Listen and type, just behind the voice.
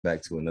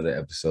back to another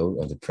episode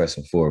of the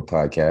Pressing Forward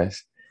podcast.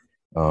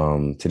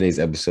 Today's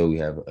episode, we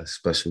have a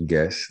special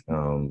guest,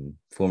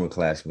 former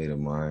classmate of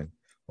mine,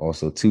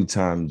 also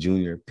two-time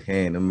junior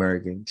Pan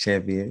American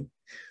champion,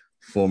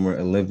 former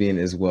Olympian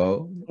as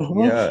well.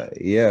 Mhm.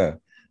 Yeah.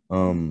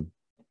 Um,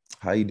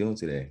 how you doing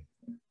today?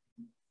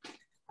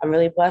 I'm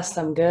really blessed.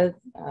 I'm good.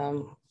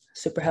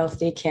 Super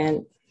healthy.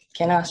 Can't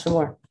ask for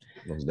more.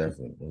 Most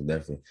definitely.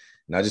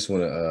 And I just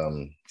want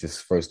to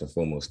just first and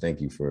foremost thank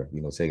you for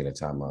taking the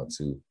time out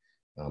to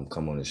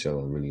come on the show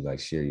and really like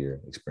share your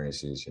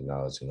experiences, your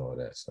knowledge, and all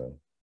that. So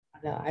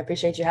No, I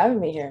appreciate you having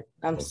me here.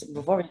 most,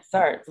 Before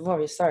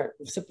we start,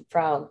 I'm super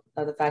proud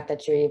of the fact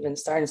that you're even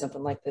starting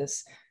something like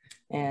this.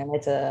 And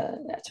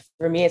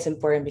for me, it's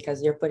important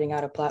because you're putting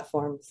out a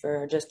platform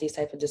for just these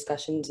type of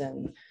discussions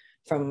and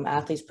from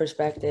athletes'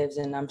 perspectives.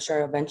 And I'm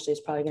sure eventually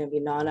it's probably going to be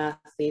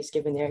non-athletes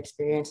giving their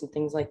experience and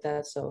things like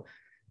that. So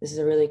this is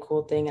a really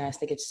cool thing. And I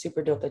think it's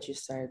super dope that you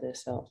started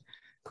this. So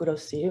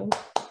kudos to you.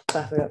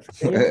 Clap it up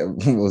for you.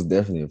 most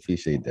definitely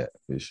appreciate that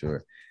for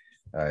sure.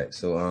 All right.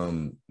 So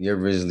you're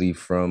originally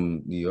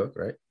from New York,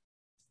 right?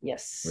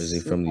 Originally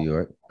Yes. from New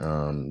York.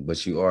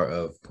 But you are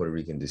of Puerto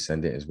Rican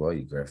descendant as well,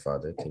 your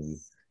grandfather. Can you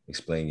Yes.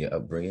 explain your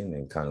upbringing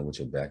and kind of what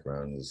your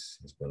background has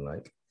been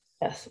like?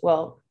 Yes.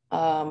 Well,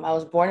 I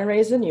was born and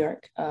raised in New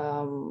York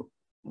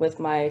with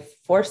my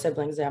four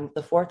siblings. I'm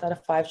the fourth out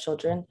of five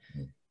children,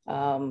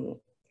 um,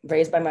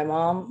 raised by my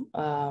mom.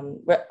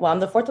 Well, I'm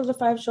the fourth of the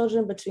five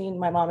children between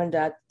my mom and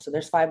dad. So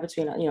there's five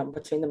between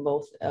them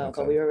both. But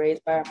Okay. we were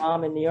raised by our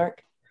mom in New York.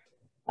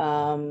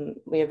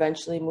 We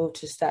eventually moved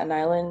to Staten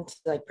Island,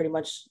 like pretty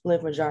much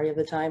live majority of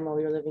the time while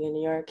we were living in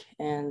New York.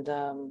 And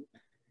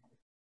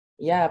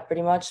yeah,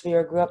 pretty much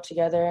grew up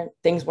together.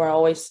 Things weren't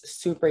always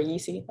super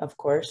easy, of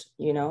course,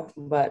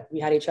 but we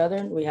had each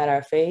other, we had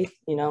our faith,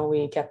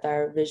 we kept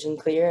our vision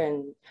clear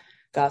and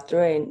got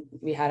through it. And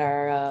we had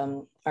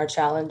our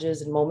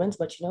challenges and moments,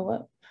 but you know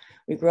what?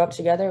 We grew up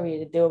together.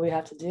 We did what we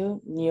have to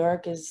do. New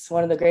York is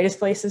one of the greatest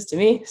places to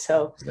me.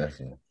 So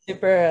Definitely.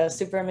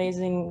 super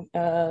amazing.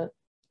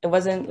 It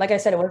wasn't, like I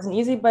said, it wasn't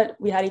easy, but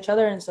we had each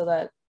other. And so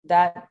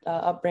that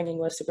upbringing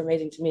was super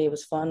amazing to me. It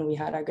was fun. We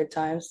had our good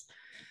times.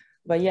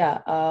 But yeah,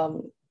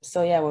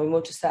 so yeah, when we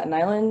moved to Staten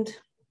Island,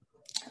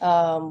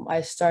 um, I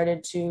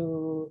started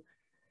to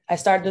I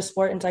started the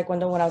sport in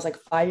Taekwondo when I was like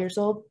 5 years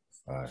old,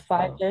 All right. Wow.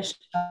 five-ish,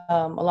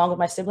 along with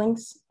my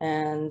siblings.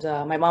 And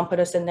my mom put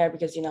us in there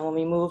because when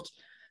we moved,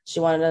 she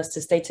wanted us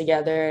to stay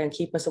together and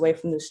keep us away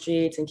from the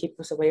streets and keep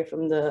us away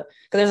from because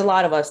there's a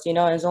lot of us, and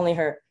it's only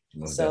her.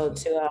 Most So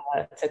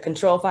definitely. to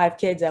control five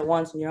kids at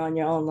once when you're on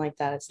your own like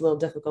that, it's a little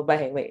difficult. But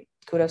hey, wait,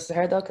 kudos to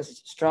her though, because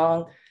she's a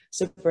strong,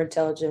 super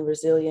intelligent,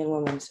 resilient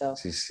woman. So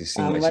She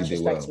seemed like she much did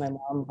respect to well. my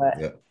mom, but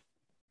Yeah.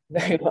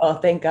 very well,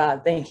 thank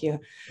God, thank you.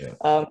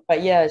 Yeah.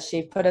 But yeah,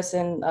 she put us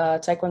in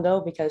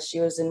Taekwondo because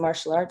she was in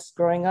martial arts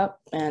growing up,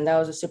 and that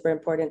was a super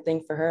important thing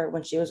for her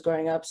when she was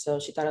growing up. So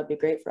she thought it'd be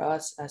great for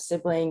us as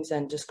siblings,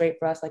 and just great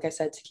for us, like I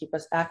said, to keep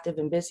us active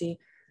and busy.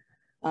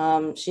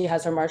 She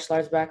has her martial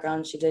arts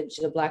background.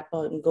 She's a black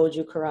belt in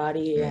Goju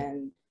karate,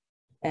 Mm.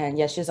 and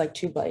yeah, she's like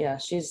two, but yeah,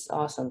 she's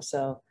awesome.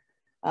 So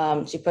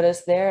she put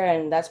us there,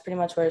 and that's pretty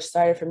much where it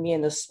started for me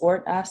in the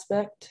sport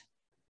aspect.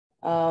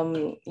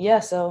 Yeah,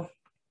 so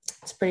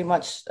it's pretty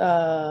much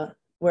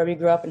where we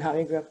grew up and how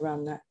we grew up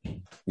around that.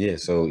 Yeah.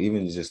 So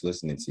even just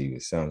listening to you,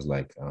 it sounds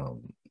like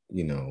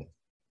you know,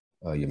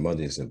 your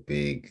mother is a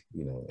big,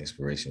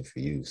 inspiration for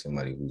you,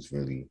 somebody who's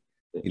really,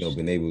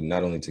 been able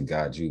not only to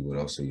guide you, but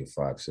also your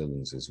five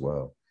siblings as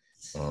well.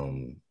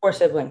 Um, Four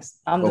siblings.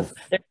 oh,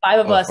 There's five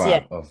of oh, us. Yeah,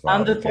 five, oh, I'm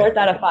five. the Okay. fourth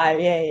out of five.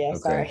 Yeah, yeah. Okay.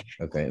 Sorry.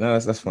 Okay. No,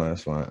 that's fine.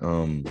 That's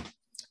fine.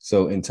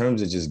 So in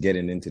terms of just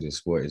getting into the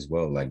sport as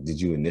well, like, did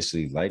you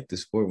initially like the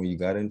sport when you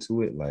got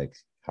into it? Like,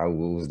 what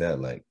was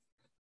that like?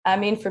 I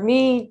mean, for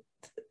me,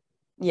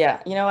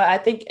 yeah, I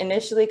think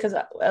initially because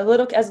as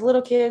a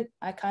little kid,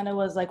 I kind of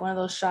was like one of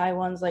those shy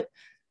ones. Like,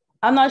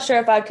 I'm not sure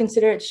if I'd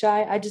consider it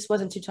shy. I just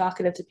wasn't too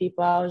talkative to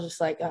people. I was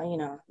just like, doing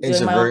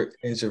my own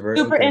Introvert.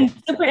 Okay.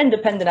 super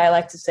independent. I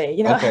like to say,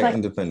 I Okay. like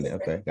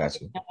Independent. Okay. Got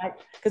you.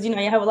 because you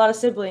have a lot of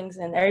siblings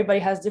and everybody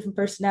has different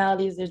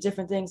personalities. There's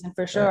different things, and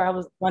for sure, Right. I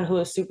was one who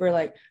was super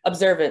like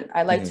observant.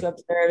 I like to Hmm.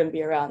 observe and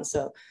be around.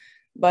 So,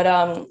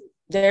 but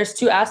there's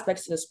two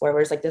aspects to the sport.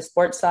 Where it's like the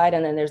sports side,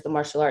 and then there's the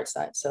martial arts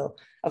side. So,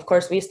 of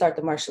course, we start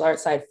the martial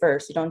arts side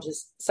first. You don't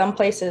just some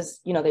places,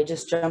 they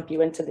just jump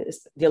you into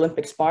the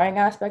Olympic sparring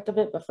aspect of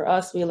it. But for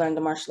us, we learn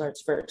the martial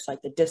arts first,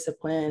 like the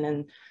discipline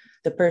and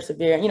the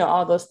perseverance.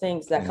 All those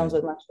things that comes Hmm.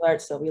 with martial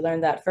arts. So we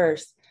learned that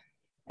first,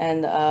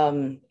 and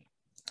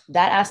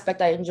that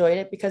aspect I enjoyed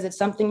it because it's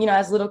something,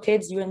 as little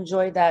kids you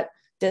enjoy that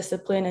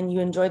discipline and you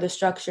enjoy the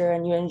structure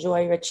and you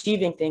enjoy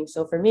achieving things.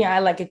 So for me, I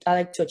like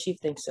to achieve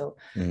things. So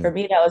for Hmm.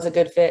 me that was a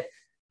good fit.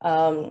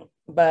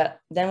 But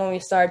then when we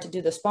started to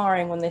do the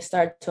sparring, when they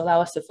started to allow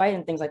us to fight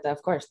and things like that,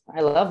 of course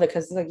I love it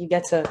because like you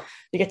get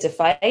to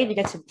fight, you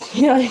get to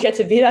you get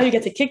to beat up, you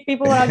get to kick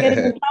people without getting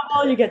in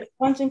trouble, you get to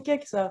punch and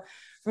kick. So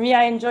for me,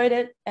 I enjoyed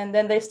it. And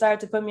then they started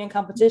to put me in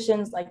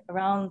competitions like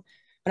around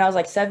when I was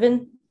like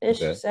 7.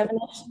 8-ish, Okay.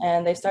 7-ish,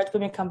 and they started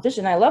putting me in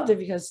competition. I loved it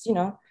because,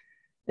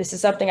 this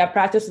is something I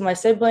practiced with my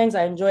siblings.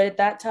 I enjoyed it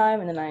that time,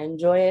 and then I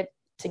enjoy it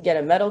to get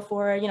a medal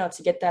for it,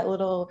 to get that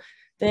little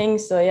thing.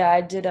 So yeah,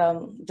 I did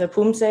the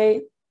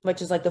Pumse,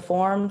 which is like the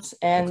forms,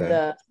 and Okay.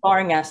 the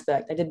sparring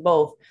aspect. I did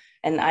both.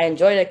 And I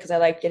enjoyed it because I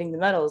like getting the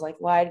medals. Like,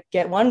 why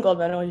get one gold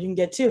medal when you can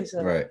get two?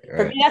 So Right.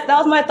 for me, Right. that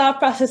was my thought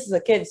process as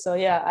a kid. So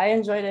yeah, I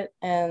enjoyed it.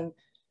 And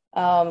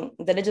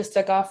then it just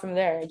took off from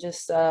there. It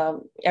just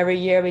every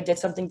year we did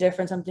something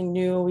different, something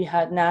new. We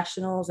had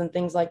nationals and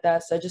things like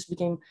that. So it just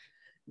became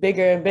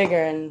bigger and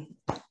bigger. And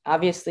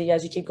obviously,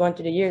 as you keep going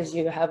through the years,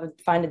 you have to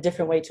find a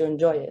different way to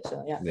enjoy it.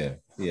 So yeah. Yeah.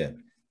 Yeah.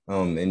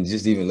 And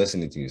just even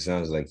listening to you,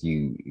 sounds like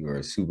you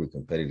were super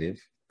competitive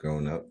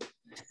growing up.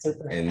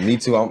 Super. And me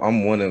too.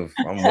 I'm one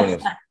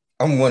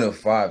of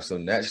five. So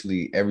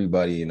naturally,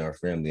 everybody in our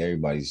family,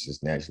 everybody's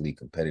just naturally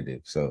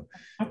competitive. So,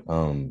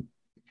 um,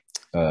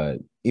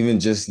 even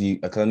just you,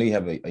 because I know you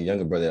have a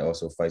younger brother that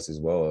also fights as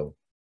well,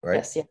 right?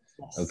 Yes, yes,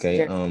 yes.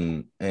 Okay.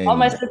 All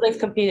my And siblings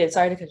competed.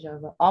 Sorry to cut you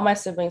off. But all my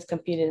siblings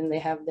competed, and they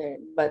have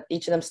but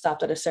each of them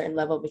stopped at a certain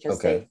level because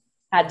okay, they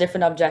had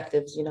different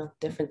objectives,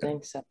 different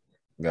things. So,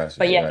 gotcha,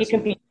 but yeah, he gotcha.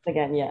 competes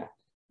again. Yeah.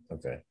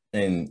 Okay.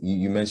 And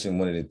you mentioned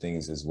one of the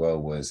things as well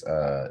was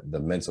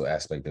the mental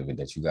aspect of it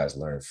that you guys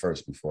learned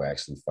first before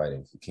actually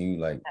fighting. Can you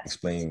like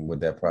explain what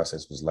that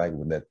process was like,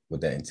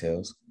 what that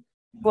entails?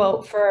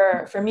 Well,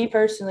 for me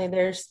personally,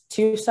 there's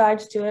two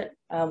sides to it.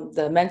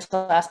 The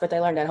mental aspect I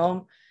learned at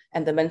home,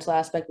 and the mental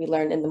aspect we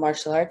learned in the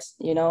martial arts.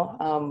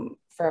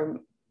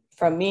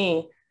 From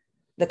me,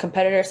 the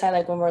competitor side,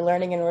 like when we're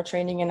learning and we're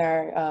training in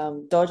our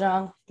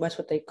dojang, that's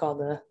what they call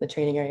the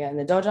training area in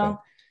the Okay. dojang.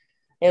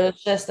 It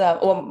was just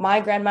well, my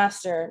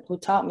grandmaster who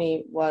taught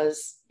me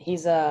he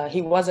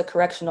was a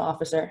correctional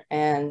officer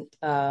and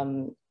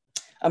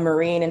a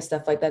Marine and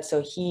stuff like that.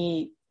 So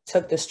he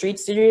took the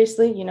streets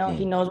seriously. He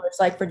knows what it's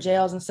like for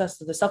jails and stuff.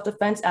 So the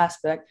self-defense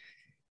aspect,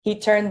 he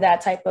turned that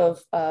type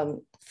of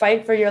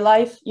fight for your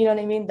life. You know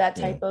what I mean? That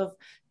type Mm. of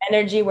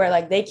energy where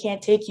like they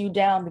can't take you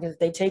down, because if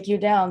they take you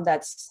down,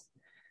 that's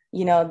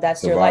your life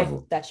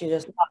Survival. that you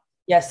just lost.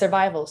 Yeah,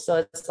 survival.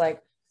 So it's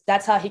like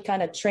that's how he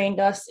kind of trained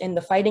us in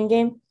the fighting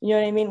game. You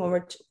know what I mean? When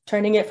we're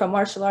turning it from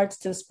martial arts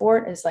to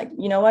sport, it's like,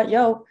 you know what,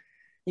 yo,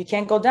 you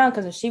can't go down,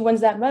 because if she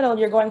wins that medal,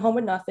 you're going home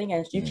with nothing.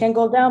 And you Mm. can't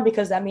go down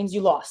because that means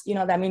you lost.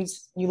 That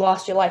means you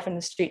lost your life in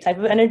the street type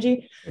of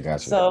energy.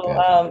 Gotcha. So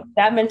Gotcha.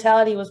 that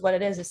mentality was what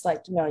it is. It's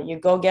like, you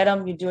go get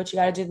them, you do what you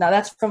got to do. Now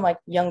that's from like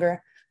the younger,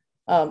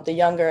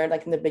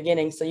 like in the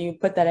beginning. So you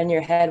put that in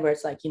your head where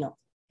it's like,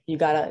 you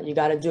gotta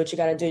do what you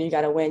gotta do. You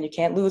gotta win. You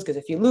can't lose, because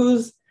if you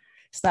lose,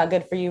 it's not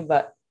good for you.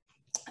 But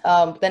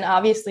then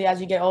obviously as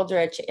you get older,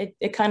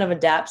 it kind of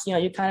adapts.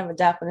 You kind of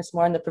adapt when it's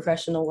more in the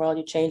professional world.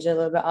 You change it a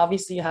little bit.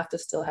 Obviously, you have to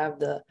still have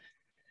the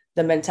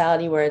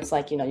mentality where it's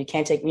like, you're not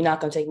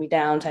going to take me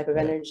down type of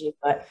Right. energy.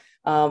 But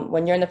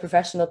when you're in the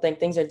professional thing,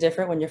 things are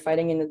different. When you're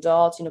fighting in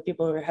adults,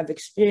 people who have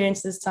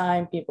experience this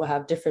time, people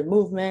have different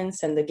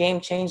movements, and the game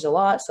changed a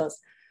lot. So it's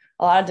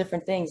a lot of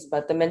different things,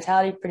 but the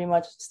mentality pretty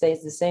much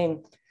stays the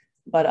same.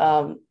 But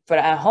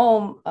at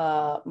home,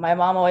 my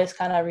mom always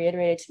kind of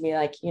reiterated to me,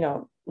 like,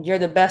 you're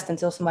the best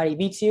until somebody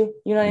beats you.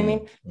 You know what I Mm.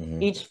 mean?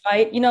 Mm-hmm. Each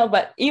fight,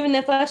 but even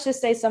if, let's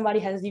just say, somebody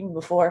has even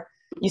before,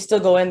 you still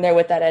go in there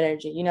with that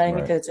energy. You know what I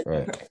mean? Right. Because it's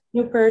Right. a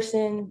new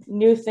person,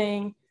 new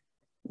thing.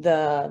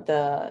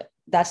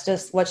 That's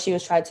just what she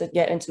was trying to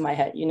get into my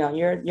head.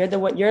 You're the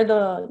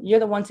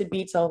one to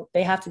beat, so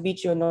they have to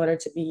beat you in order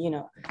to be.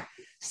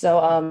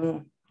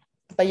 So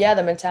but yeah,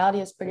 the mentality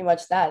is pretty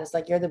much that. It's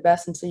like, you're the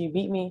best until you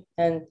beat me,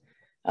 and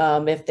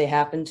if they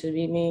happen to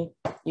beat me,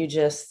 you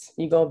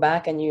go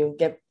back and you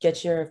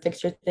fix your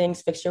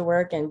things, fix your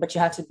work, but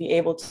you have to be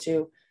able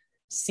to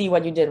see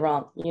what you did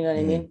wrong. You know what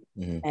I Mm-hmm. mean?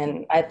 Mm-hmm.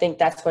 And I think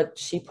that's what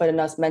she put in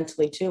us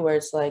mentally too, where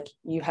it's like,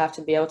 you have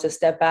to be able to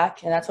step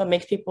back, and that's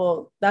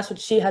what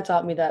she had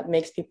taught me, that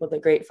makes people the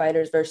great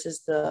fighters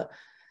versus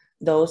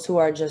those who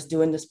are just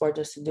doing the sport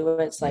just to do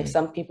it. It's like, Mm-hmm.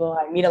 some people,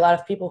 I meet a lot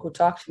of people who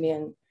talk to me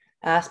and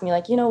ask me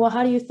like, well,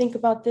 how do you think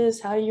about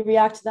this? How do you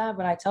react to that?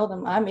 But I tell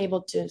them I'm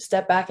able to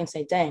step back and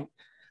say, dang,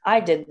 I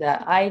did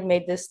that. I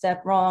made this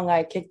step wrong.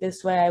 I kicked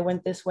this way. I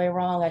went this way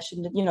wrong. I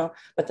shouldn't,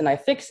 but then I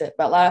fix it.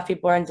 But a lot of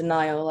people are in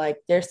denial. Like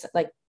there's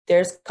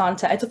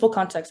contact. It's a full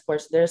contact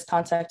sport. So there's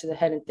contact to the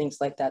head and things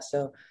like that.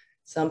 So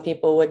some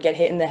people would get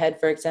hit in the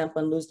head, for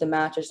example, and lose the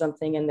match or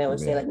something. And they would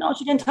say Yeah. like, no,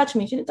 she didn't touch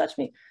me. She didn't touch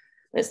me.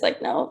 It's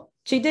like, no,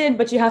 she did.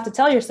 But you have to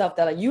tell yourself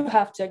that, like, you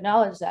have to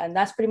acknowledge that. And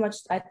that's pretty much,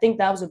 I think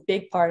that was a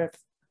big part of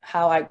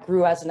how I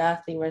grew as an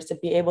athlete, was to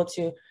be able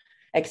to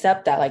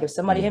accept that. Like, if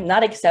somebody Mm-hmm.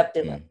 not accept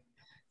it, like, Mm-hmm.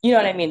 you know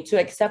what I mean? To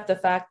accept the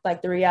fact,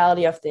 like the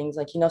reality of things,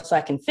 like, so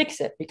I can fix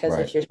it. Because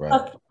Right. if you're Right.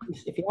 stuck,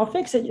 if you don't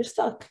fix it, you're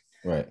stuck.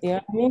 Right. You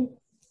know what I mean?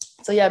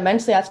 So yeah,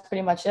 mentally, that's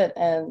pretty much it.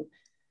 And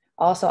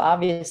also,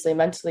 obviously,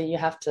 mentally,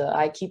 I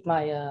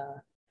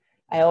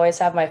always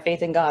have my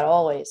faith in God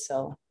always.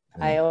 So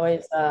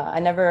Mm. I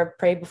never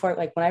pray before,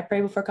 like when I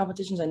pray before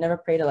competitions, I never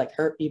pray to like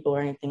hurt people or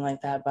anything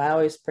like that. But I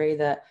always pray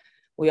that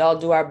we all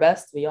do our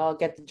best. We all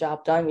get the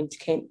job done. We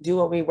can't do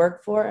what we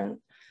work for. And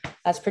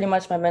that's pretty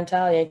much my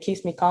mentality. It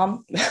keeps me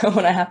calm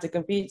when I have to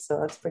compete. So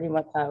that's pretty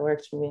much how it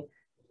works for me.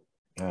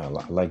 Yeah, I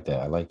like that.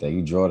 I like that.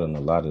 You draw it on a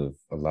lot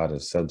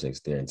of subjects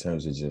there in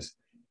terms of just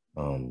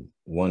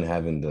one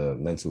having the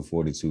mental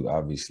fortitude,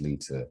 obviously,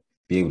 to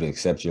be able to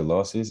accept your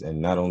losses, and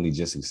not only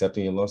just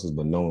accepting your losses,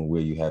 but knowing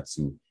where you have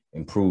to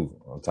improve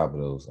on top of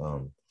those.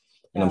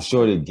 And I'm Yeah.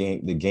 sure the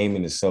game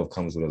in itself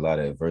comes with a lot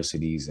of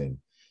adversities and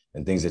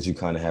things that you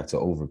kind of have to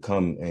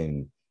overcome.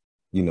 And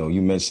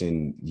you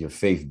mentioned your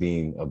faith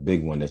being a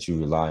big one that you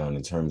rely on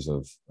in terms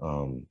of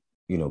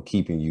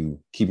keeping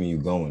you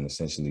going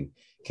essentially.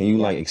 Can you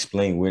Yeah. like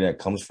explain where that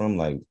comes from?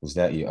 Like, was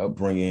that your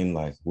upbringing?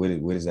 Like, where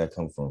does that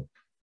come from?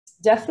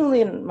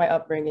 Definitely in my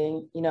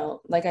upbringing,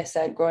 like I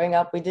said, growing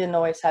up, we didn't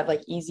always have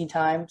like easy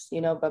times,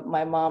 but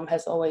my mom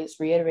has always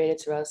reiterated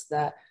to us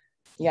that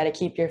you got to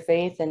keep your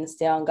faith and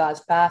stay on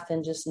God's path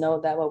and just know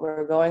that what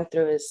we're going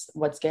through is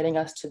what's getting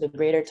us to the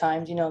greater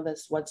times.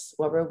 That's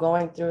what we're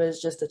going through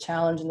is just a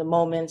challenge in the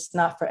moment. It's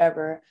not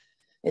forever.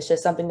 It's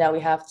just something that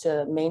we have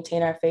to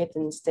maintain our faith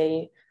and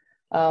stay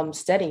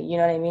steady. You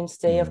know what I mean?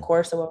 Stay, of Mhm.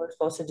 course, of what we're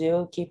supposed to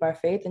do, keep our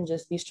faith and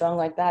just be strong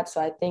like that. So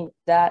I think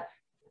that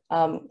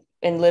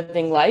in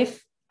living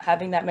life,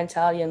 having that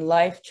mentality in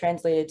life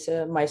translated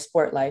to my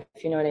sport life.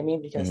 You know what I mean?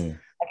 Because Mhm.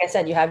 like I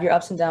said, you have your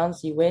ups and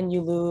downs, you win,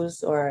 you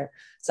lose, or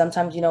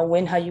sometimes,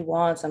 win how you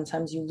want.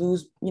 Sometimes you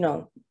lose,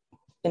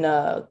 in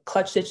a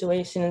clutch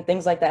situation and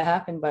things like that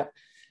happen. But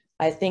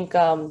I think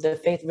the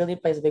faith really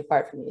plays a big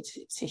part for me.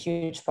 It's a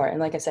huge part. And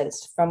like I said,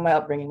 it's from my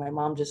upbringing. My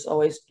mom just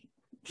always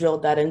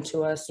drilled that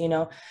into us.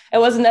 It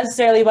wasn't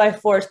necessarily by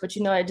force, but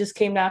it just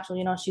came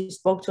natural. She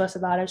spoke to us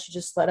about it. She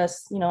just let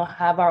us,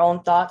 have our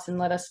own thoughts and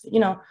let us,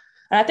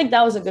 and I think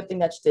that was a good thing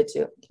that she did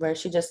too, where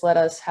she just let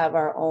us have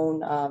our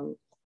own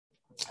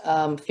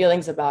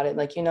feelings about it.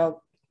 Like,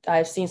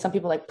 I've seen some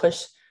people like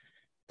push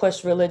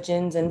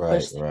religions and Right,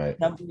 push, right.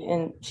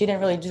 and she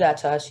didn't really do that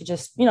to us. She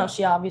just,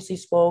 she obviously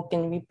spoke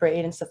and we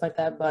prayed and stuff like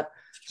that, but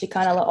she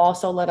kind of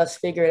also let us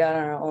figure it out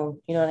on our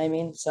own. You know what I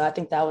mean? So I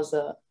think that was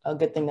a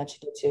good thing that she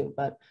did too.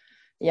 But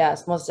yeah,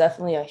 it's most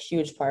definitely a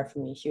huge part for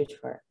me, huge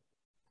part.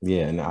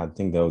 Yeah, and I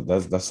think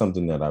that's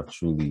something that I've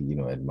truly,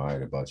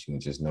 admired about you,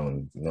 and just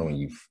knowing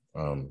you've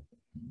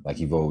like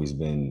you've always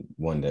been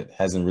one that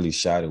hasn't really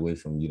shied away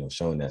from,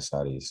 showing that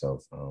side of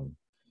yourself. Mm.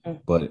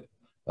 But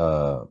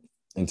uh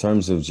in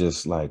terms of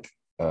just like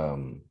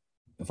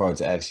if I were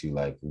to ask you,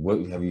 like, what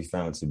have you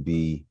found to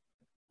be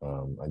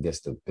I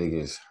guess the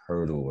biggest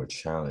hurdle or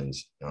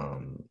challenge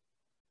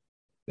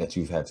that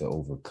you've had to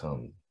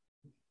overcome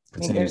I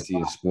mean, pertaining there's, to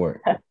your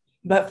sport?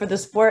 but for the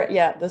sport,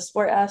 yeah, the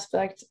sport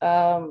aspect,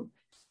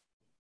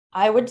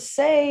 I would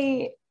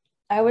say,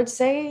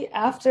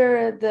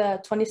 after the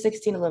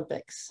 2016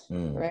 Olympics,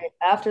 Mm, right?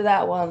 After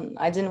that one,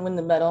 I didn't win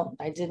the medal.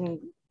 I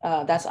didn't.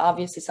 That's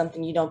obviously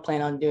something you don't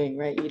plan on doing,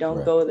 right? You don't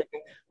right. go there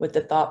with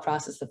the thought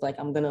process of like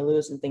I'm gonna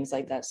lose and things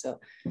like that. So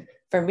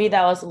for me,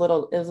 that was a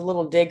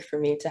little dig for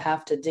me to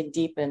have to dig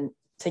deep and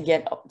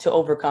to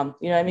overcome.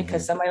 You know what I mean?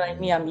 Because Hmm. somebody like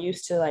me, Hmm. I'm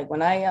used to like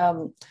when I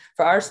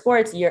for our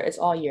sport, it's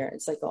all year.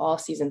 It's like an all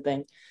season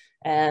thing,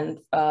 and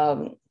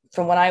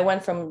from when I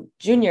went from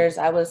juniors,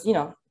 I was,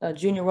 a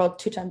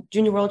two-time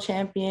junior world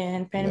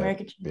champion, Pan Yep.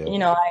 American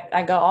champion, Yep.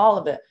 I got all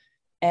of it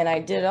and I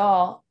did it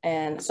all.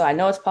 And so I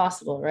know it's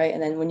possible, right?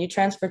 And then when you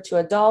transfer to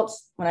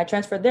adults, when I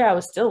transferred there, I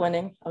was still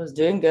winning. I was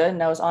doing good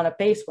and I was on a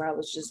pace where I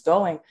was just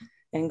going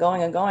and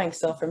going and going.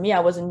 So for me, I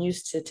wasn't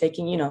used to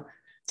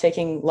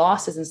taking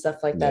losses and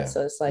stuff like that. Yeah.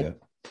 So it's like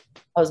Yeah.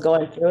 I was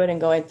going through it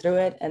and going through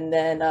it and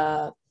then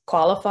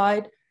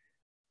qualified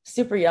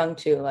super young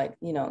too, like,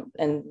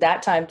 and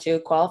that time too,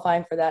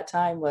 qualifying for that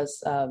time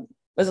was a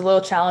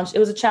little challenge. It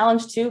was a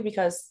challenge too,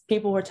 because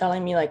people were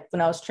telling me like when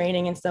I was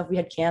training and stuff, we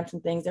had camps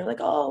and things. They were like,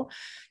 oh,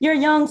 you're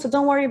young, so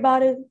don't worry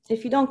about it.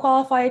 If you don't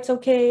qualify, it's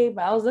okay.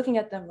 But I was looking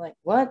at them like,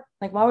 what?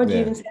 Like, why would you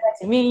Yeah. even say that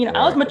to me?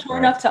 I was Right. mature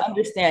Right. enough to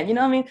understand, you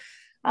know what I mean?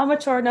 I'm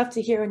mature enough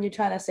to hear when you're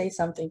trying to say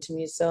something to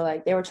me. So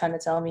like they were trying to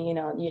tell me,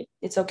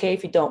 it's okay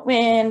if you don't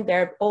win.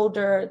 They're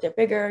older, they're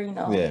bigger,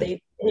 Yeah.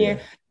 they here.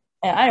 Yeah.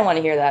 And I didn't want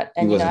to hear that.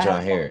 He And wasn't I had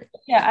trying to hear it.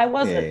 yeah, I Yeah.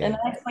 wasn't. And Yeah.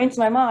 I explained to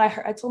my mom,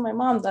 I told my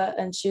mom that,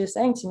 and she was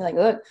saying to me, like,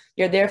 look,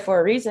 you're there for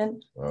a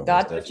reason. Well, most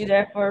God put you definitely.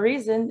 there for a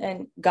reason,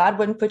 and God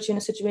wouldn't put you in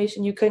a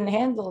situation you couldn't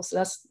handle. So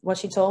that's what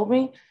she told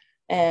me.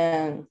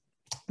 And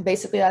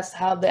basically, that's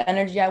how the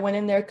energy I went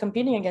in there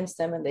competing against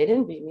them, and they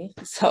didn't beat me.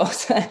 So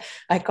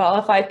I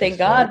qualified, thank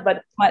That's right.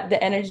 God. But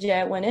the energy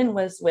I went in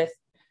was with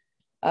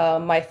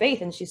my faith.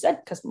 And she said,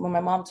 because when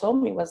my mom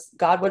told me was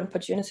God wouldn't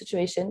put you in a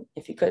situation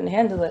if you couldn't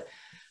handle it.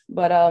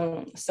 But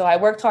so I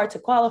worked hard to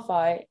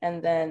qualify,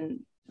 and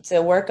then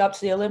to work up to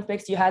the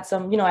Olympics, you had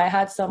some, I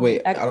had some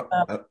Wait, I don't,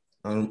 extra.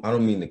 I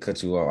don't mean to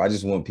cut you off. I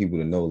just want people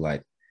to know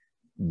like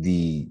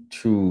the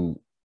true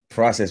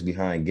process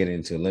behind getting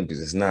into Olympics.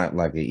 It's not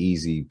like an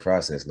easy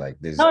process. Like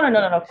this, No, no, no,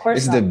 no, no, of this course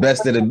is the not.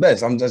 best of the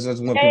best. I just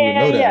want Yeah, people to yeah,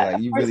 know yeah, that. yeah, Like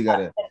of you course really not.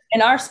 gotta.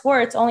 In our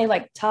sport, it's only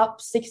like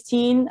top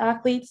 16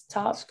 athletes, It's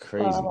top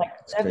crazy. like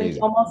It's 70, crazy.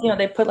 almost,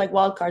 they put like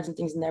wild cards and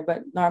things in there,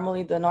 but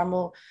normally the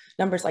normal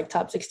numbers like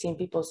top 16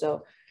 people.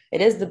 So it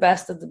is the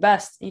best of the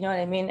best, you know what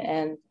I mean?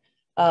 And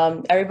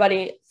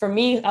everybody, for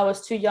me, I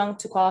was too young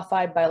to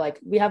qualify by like,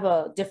 we have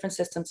a different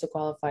system to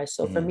qualify.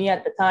 So for me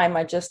at the time,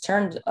 I just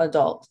turned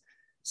adult.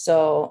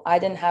 So I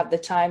didn't have the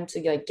time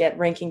to like get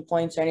ranking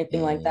points or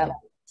anything like that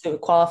to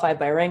qualify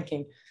by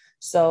ranking.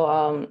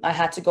 So I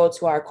had to go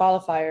to our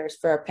qualifiers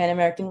for our Pan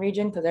American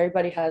region because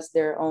everybody has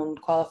their own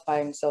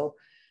qualifying. So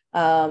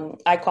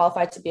I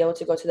qualified to be able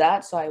to go to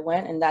that. So I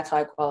went and that's how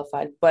I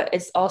qualified. But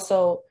it's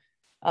also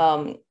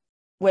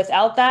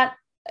without that,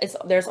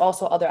 there's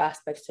also other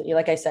aspects to it.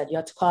 Like I said, you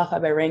have to qualify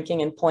by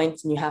ranking and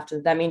points, and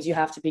that means you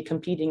have to be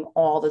competing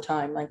all the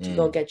time, like to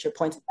go get your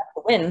points to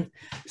win.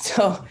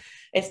 So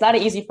it's not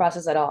an easy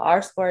process at all.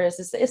 Our sport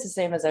is it's the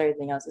same as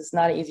everything else. It's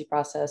not an easy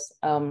process.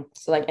 So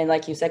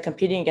like you said,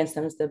 competing against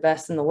them is the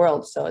best in the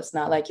world. So it's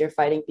not like you're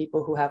fighting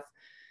people who have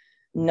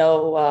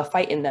no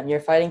fight in them. You're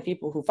fighting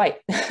people who fight.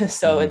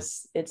 So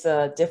it's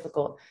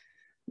difficult.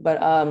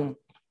 But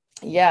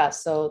yeah.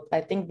 So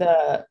I think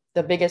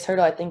the biggest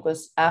hurdle I think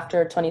was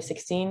after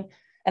 2016.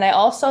 And I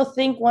also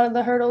think one of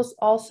the hurdles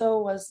also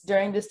was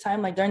during this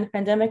time, like during the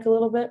pandemic a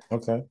little bit.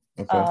 Okay.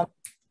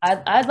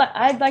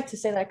 I'd like to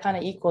say that kind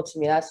of equal to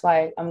me. That's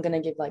why I'm gonna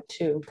give like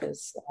 2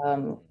 because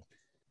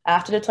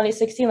after the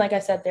 2016, like I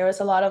said, there was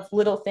a lot of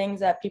little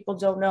things that people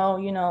don't know.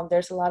 You know,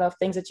 there's a lot of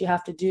things that you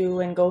have to do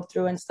and go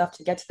through and stuff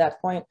to get to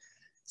that point.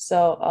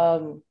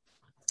 So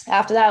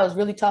after that, it was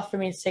really tough for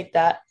me to take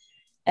that.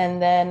 And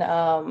then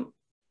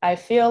I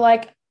feel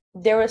like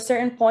there were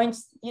certain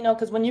points, you know,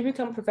 because when you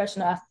become a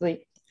professional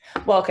athlete,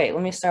 well, okay,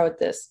 let me start with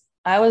this.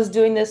 I was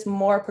doing this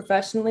more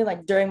professionally,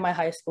 like during my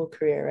high school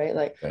career, right?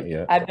 Like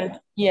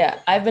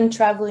I've been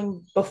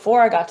traveling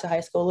before I got to high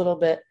school a little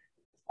bit.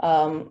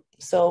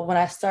 So when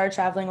I started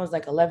traveling, I was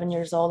like 11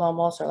 years old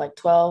almost, or like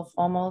 12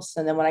 almost.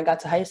 And then when I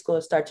got to high school,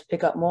 it started to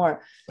pick up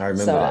more. I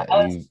remember that.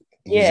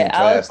 You was in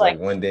class like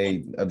one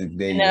day, other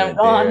day. And I'm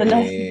gone the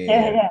next day.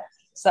 Yeah.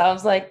 So I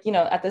was like, you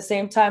know, at the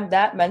same time,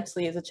 that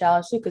mentally is a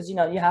challenge too, because, you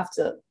know, you have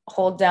to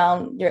hold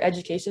down your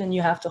education and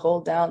you have to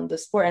hold down the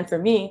sport. And for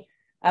me,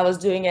 I was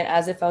doing it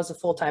as if I was a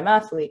full-time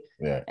athlete.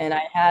 Yeah. And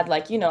I had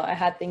like, you know, I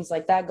had things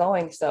like that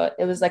going. So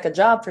it was like a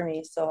job for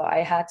me. So I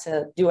had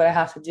to do what I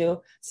have to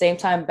do, same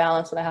time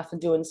balance what I have to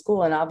do in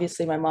school. And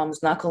obviously my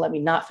mom's not gonna let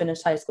me not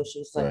finish high school.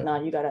 She's like,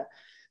 no, you gotta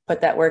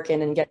put that work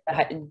in and get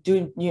that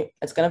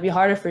it's gonna be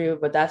harder for you,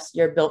 but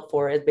you're built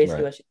for it, is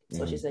basically what she said.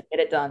 So she said,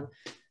 get it done.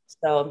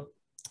 So,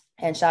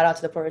 and shout out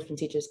to the Puerto Rican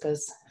teachers,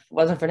 because if it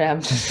wasn't for them,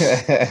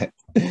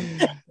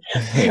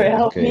 they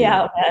helped me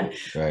out, man.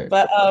 Right.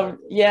 But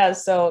yeah,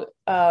 so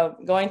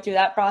going through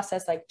that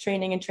process, like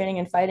training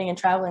and fighting and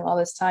traveling all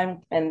this time,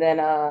 and then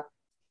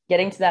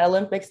getting to that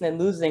Olympics and then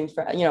losing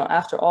for, you know,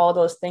 after all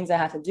those things I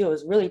had to do, it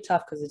was really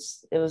tough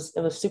because it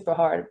was super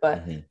hard.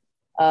 But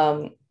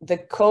the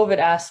COVID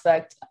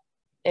aspect,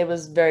 it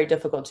was very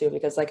difficult too,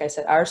 because like I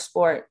said, our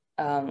sport,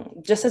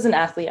 just as an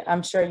athlete,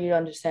 I'm sure you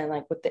understand,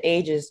 like with the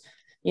ages,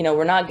 you know,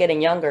 we're not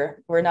getting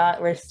younger. We're not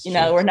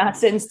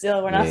sitting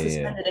still. We're not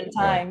suspended in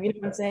time. Right. You know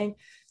what I'm saying?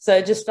 So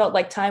it just felt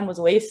like time was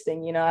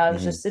wasting. You know, I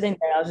was just sitting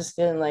there. I was just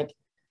feeling like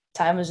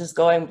time was just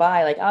going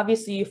by. Like,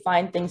 obviously you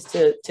find things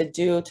to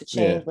do, to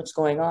change what's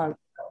going on.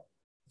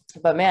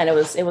 But man, it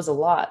was a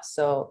lot.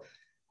 So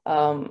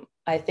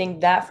I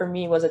think that for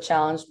me was a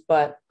challenge.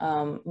 But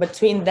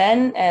between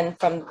then and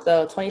from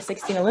the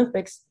 2016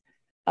 Olympics,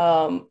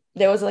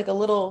 there was like a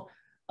little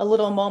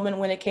moment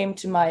when it came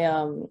to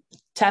my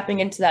tapping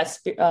into that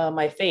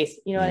my faith,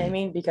 you know what I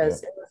mean?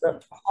 Because it was a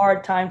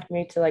hard time for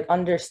me to like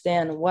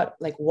understand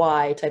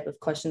why type of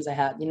questions I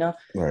had, you know,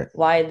 right?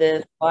 Why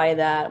this, why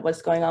that,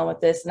 what's going on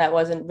with this? And I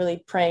wasn't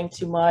really praying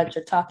too much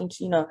or talking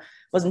to, you know,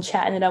 wasn't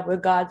chatting it up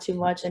with God too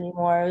much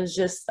anymore. I was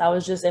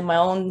just in my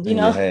own, you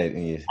know,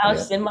 I was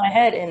just in my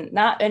head, and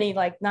not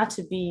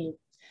to be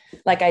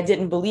like I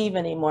didn't believe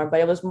anymore, but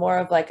it was more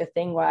of like a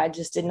thing where I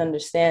just didn't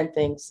understand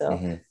things.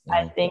 So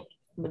I think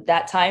with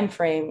that time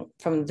frame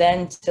from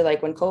then to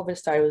like when COVID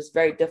started, it was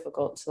very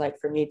difficult to like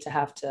for me to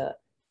have to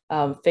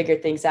figure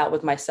things out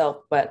with myself.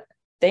 But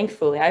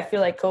thankfully, I feel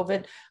like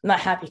I'm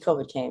not happy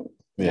COVID came.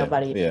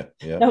 Nobody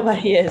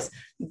is.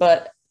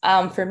 But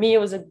for me, it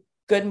was a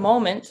good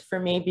moment for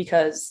me,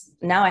 because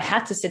now I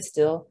had to sit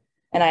still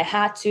and I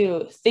had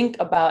to think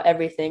about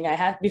everything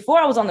before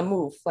I was on the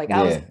move. Like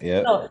I was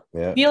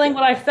feeling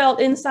what I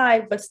felt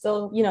inside, but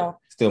still, you know,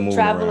 still moving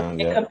traveling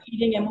around, and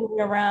competing and moving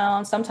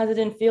around. Sometimes I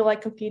didn't feel like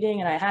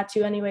competing and I had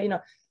to anyway. You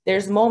know,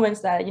 there's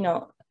moments that, you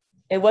know,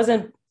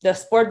 the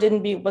sport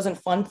wasn't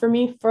fun for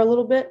me for a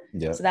little bit.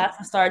 So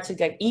that's started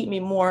to like eat me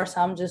more.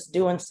 So I'm just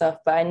doing stuff,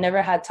 but I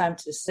never had time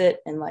to sit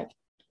and like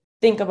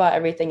think about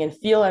everything and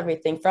feel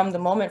everything from the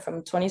moment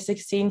from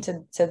 2016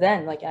 to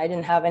then. Like I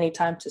didn't have any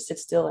time to sit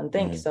still and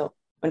think. So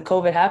when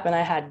COVID happened,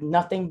 I had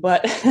nothing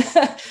but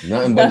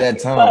that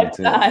time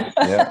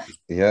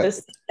to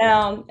sit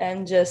down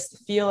and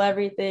just feel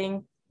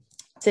everything,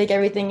 take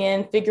everything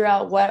in, figure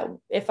out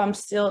if I'm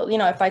still, you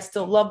know, if I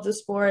still love the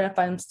sport, if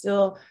I'm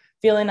still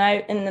feeling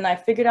and then I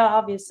figured out,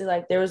 obviously,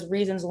 like there was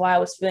reasons why I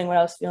was feeling what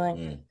I was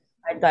feeling.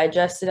 I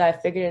digested, I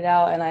figured it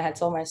out, and I had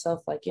told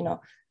myself, like, you know,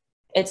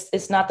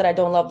 it's not that I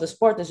don't love the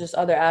sport. There's just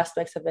other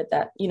aspects of it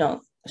that, you know,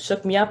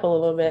 shook me up a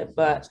little bit.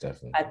 But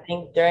definitely. I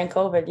think during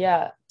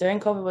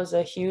COVID was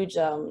a huge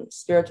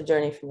spiritual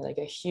journey for me, like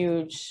a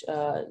huge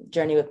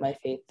journey with my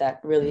faith that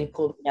really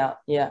pulled me out.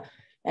 Yeah.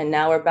 And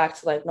now we're back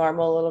to like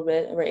normal a little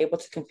bit. We're able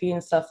to compete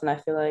and stuff. And I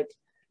feel like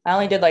I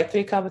only did like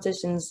 3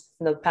 competitions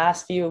in the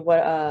past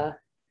the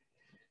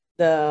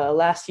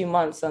last few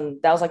months,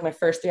 and that was like my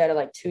first 3 out of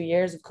like 2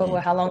 years of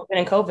COVID. How long I've been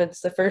in COVID?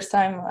 It's the first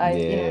time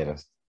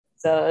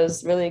so it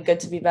was really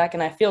good to be back,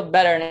 and I feel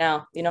better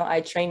now.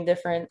 I train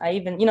different. I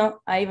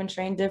even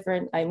train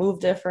different. I move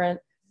different.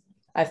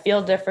 I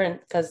feel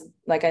different because,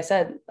 like I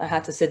said, I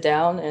had to sit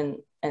down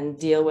and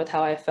deal with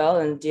how I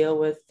felt and deal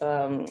with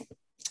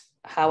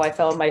how I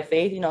felt my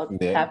faith.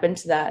 Tap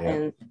into that,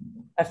 and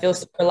I feel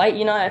super light.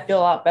 I feel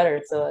a lot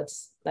better. So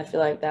I feel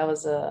like that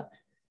was a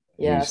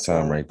huge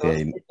time right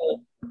there.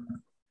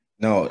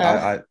 No,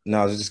 I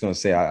was just gonna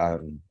say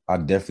I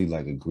definitely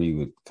like agree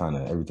with kind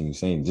of everything you're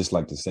saying. Just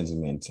like the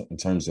sentiment in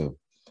terms of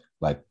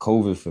like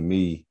COVID for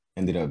me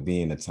ended up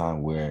being a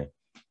time where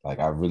like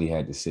I really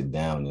had to sit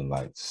down and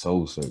like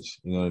soul search.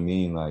 You know what I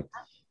mean? Like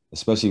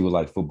especially with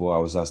like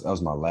football, that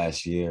was my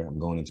last year. I'm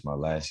going into my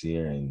last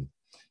year, and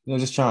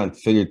just trying to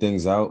figure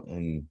things out.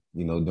 And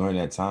during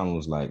that time, it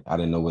was like I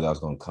didn't know whether I was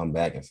going to come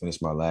back and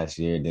finish my last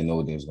year. Didn't know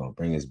whether it was going to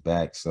bring us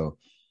back. So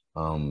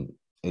um,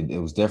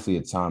 it was definitely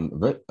a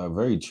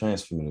very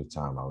transformative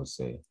time, I would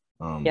say.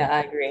 Yeah,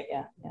 I agree.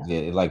 Yeah.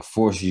 It like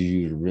forces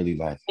you to really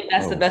like.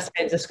 That's the best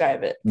way to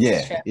describe it.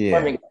 Yeah.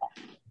 Yeah.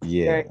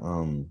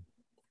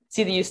 It's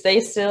either you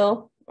stay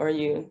still or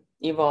you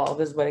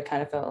evolve, is what it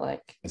kind of felt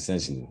like.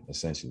 Essentially.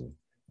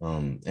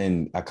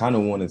 And I kind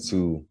of wanted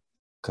to,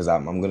 because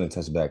I'm going to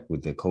touch back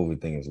with the COVID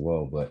thing as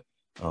well, but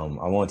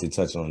I wanted to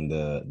touch on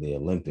the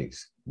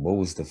Olympics. What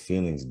was the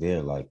feelings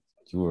there? Like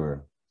you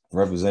were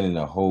representing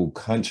the whole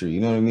country,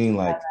 you know what I mean?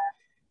 Like,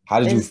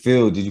 how did you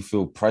feel? Did you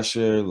feel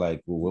pressure?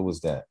 Like, what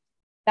was that?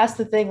 That's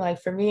the thing.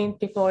 Like for me,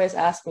 people always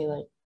ask me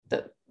like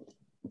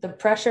the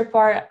pressure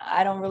part.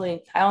 I don't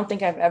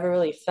think I've ever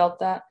really felt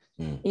that.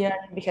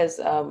 Because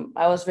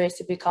I was raised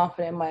to be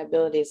confident in my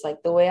abilities.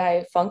 Like the way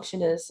I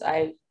function is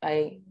I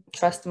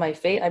trust my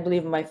faith. I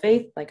believe in my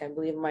faith. Like I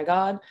believe in my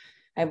God.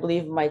 I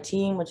believe in my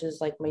team, which is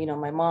like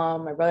my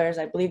mom, my brothers.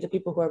 I believe the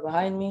people who are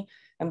behind me,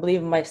 and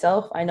believe in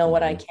myself. I know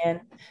what I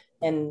can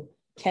and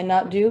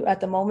cannot do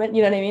at the moment.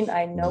 You know what I mean?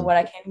 I know what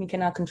I can and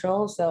cannot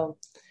control. So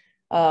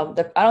I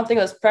don't think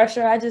it was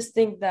pressure. I just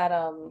think that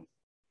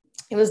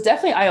it was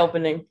definitely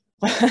eye-opening.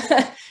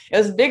 It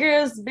was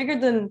bigger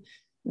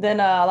than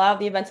a lot of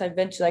the events I've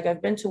been to. Like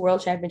I've been to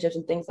world championships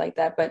and things like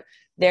that, but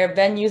their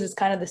venues is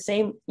kind of the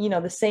same,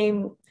 the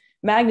same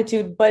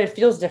magnitude, but it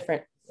feels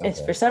different.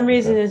 It's for some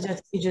reason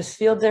you just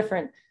feel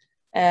different.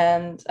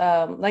 And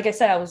like I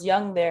said, I was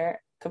young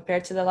there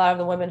compared to a lot of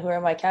the women who are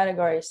in my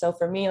category. So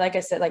for me, like I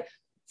said, like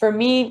for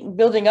me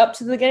building up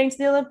to getting to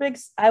the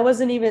Olympics, I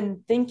wasn't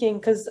even thinking,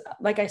 because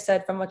like I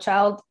said, from a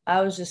child, I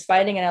was just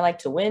fighting and I like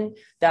to win.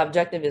 The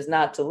objective is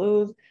not to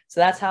lose. So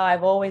that's how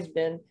I've always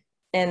been.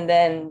 And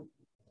then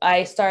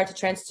I started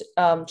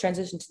to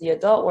transition to the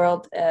adult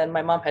world, and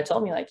my mom had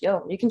told me like,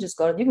 yo, you can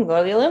go to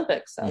the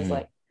Olympics. I was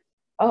like,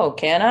 oh,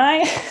 can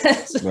I?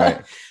 So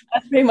right.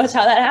 That's pretty much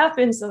how that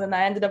happened. So then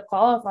I ended up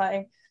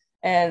qualifying,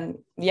 and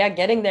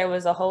getting there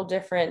was a whole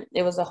different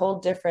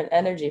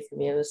energy for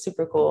me. It was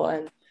super cool.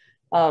 And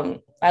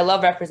I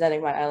love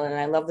representing my island,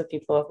 and I love the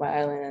people of my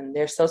island, and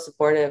they're so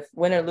supportive.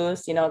 Win or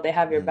lose, they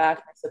have your back,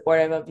 they're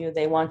supportive of you.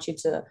 They want you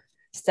to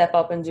step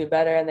up and do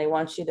better, and they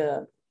want you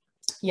to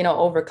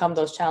overcome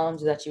those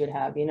challenges that you would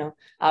have.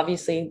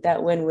 Obviously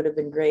that win would have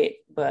been great,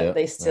 but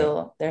they're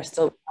still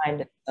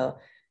behind it. So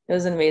it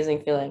was an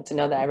amazing feeling to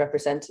know that I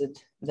represented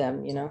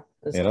them.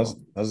 That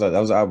was an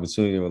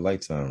opportunity of a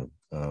lifetime,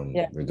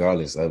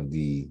 regardless of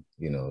the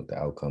the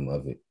outcome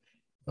of it.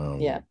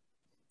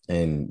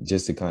 And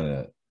just to kind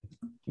of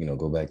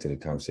go back to the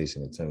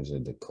conversation in terms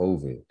of the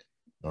COVID,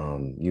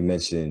 you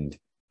mentioned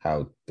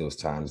how those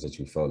times that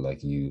you felt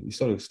like you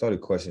sort of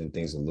started questioning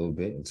things a little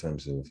bit in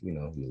terms of,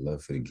 your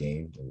love for the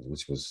game,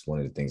 which was one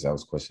of the things I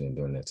was questioning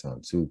during that time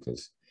too,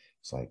 because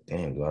it's like,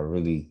 damn,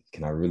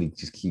 can I really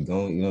just keep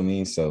going? You know what I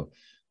mean? So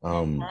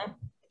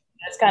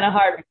it's kind of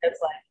hard because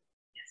like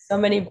so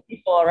many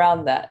people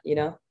around that,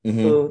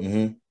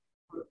 who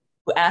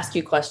ask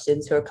you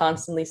questions, who are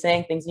constantly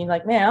saying things, and you're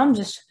like, man, I'm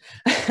just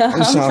trying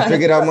to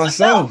figure it out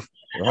myself.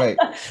 Right.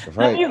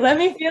 Let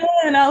me feel it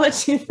and I'll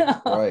let you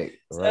know. Right.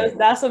 So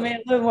that's what made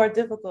it a little more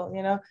difficult,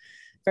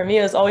 For me,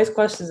 it was always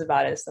questions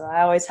about it. So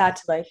I always had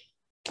to like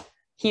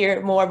hear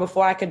it more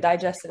before I could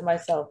digest it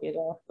myself,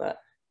 But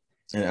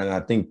and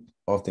I think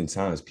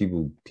oftentimes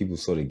people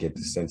sort of get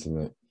the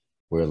sentiment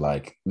where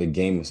like the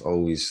game is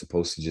always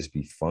supposed to just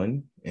be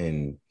fun,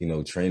 and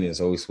training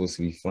is always supposed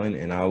to be fun.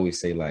 And I always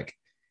say like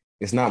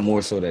it's not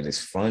more so that it's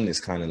fun. It's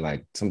kind of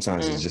like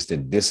sometimes it's just the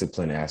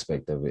discipline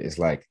aspect of it. It's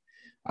like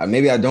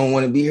maybe I don't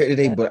want to be here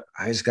today, but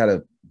I just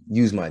gotta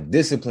use my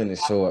discipline to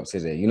show up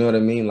today. You know what I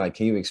mean? Like,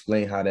 can you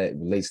explain how that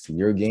relates to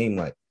your game?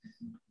 Like,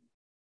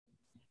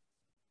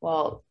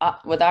 well,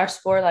 with our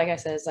sport, like I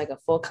said, it's like a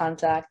full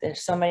contact.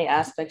 There's so many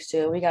aspects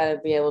to it. We got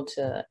to be able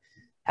to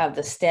have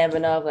the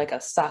stamina of like a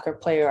soccer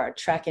player or a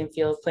track and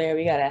field player.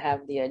 We got to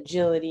have the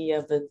agility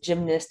of a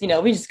gymnast.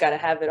 We just got to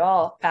have it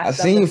all I packed up.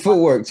 seen your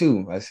footwork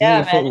too.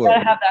 Yeah, man, you got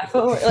to have that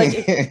footwork.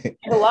 Like there's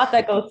a lot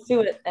that goes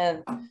to it.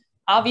 And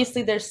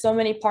obviously there's so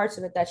many parts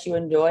of it that you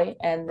enjoy.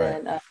 And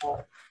then,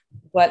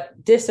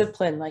 but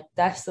discipline, like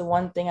that's the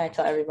one thing I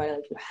tell everybody,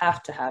 like you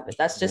have to have it.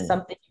 That's just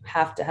something you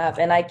have to have.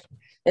 And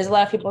there's a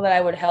lot of people that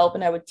I would help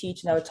and I would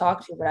teach and I would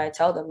talk to, but I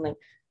tell them like,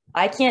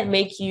 I can't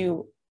make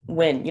you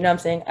win. You know what I'm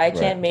saying? I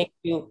can't make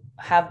you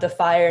have the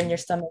fire in your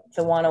stomach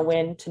to want to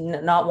win, to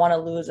not want to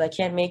lose. I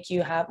can't make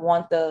you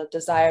want the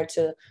desire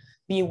to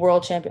be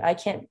world champion. I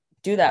can't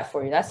do that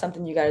for you. That's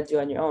something you got to do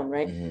on your own,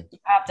 right? You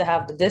have to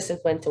have the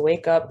discipline to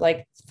wake up.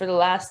 Like for the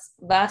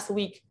last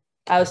week,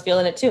 I was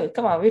feeling it too.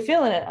 Come on, we're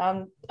feeling it.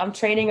 I'm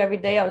training every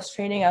day. I was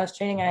training,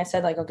 and I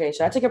said like, okay,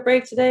 should I take a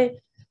break today?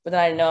 But then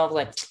I know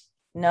like,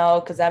 no,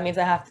 because that means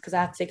I have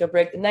to take a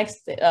break. The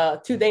next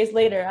 2 days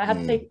later, I have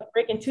to take a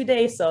break in 2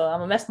 days. So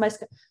I'm gonna mess my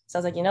schedule. So I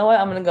was like, you know what?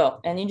 I'm gonna go.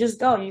 And you just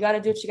go. You gotta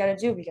do what you gotta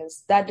do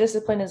because that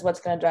discipline is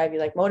what's gonna drive you.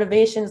 Like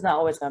motivation is not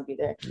always gonna be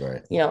there.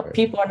 Right.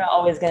 People are not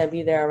always gonna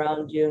be there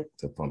around you.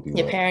 To pump you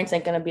Your up. parents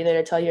ain't gonna be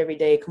there to tell you every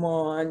day, come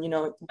on,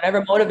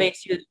 whatever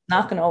motivates you is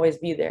not gonna always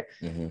be there.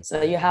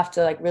 So you have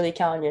to like really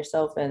count on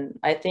yourself. And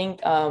I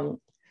think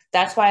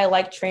that's why I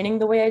like training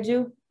the way I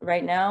do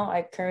right now.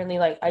 I currently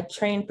I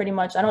train pretty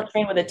much, I don't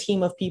train with a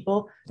team of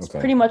people. It's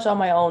pretty much on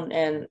my own.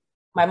 And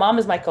my mom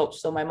is my coach.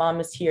 So my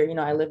mom is here,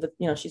 I live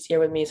with, she's here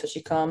with me. So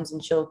she comes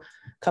and she'll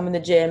come in the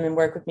gym and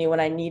work with me when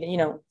I need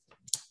it,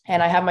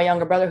 and I have my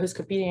younger brother who's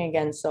competing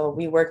again. So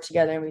we work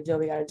together and we do what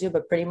we got to do.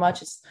 But pretty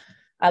much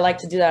I like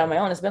to do that on my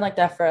own. It's been like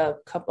that for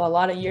a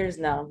lot of years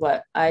now,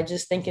 but I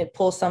just think it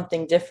pulls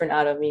something different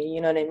out of me.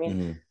 You know what I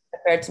mean?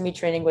 Compared to me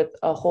training with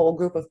a whole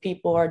group of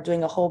people or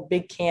doing a whole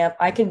big camp,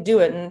 I can do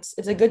it. And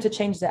it's a good to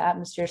change the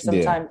atmosphere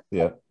sometimes.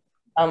 Yeah.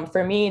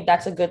 For me,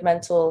 that's a good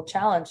mental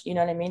challenge. You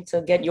know what I mean?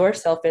 To get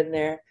yourself in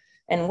there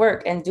and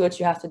work and do what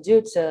you have to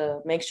do to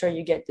make sure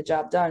you get the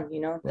job done.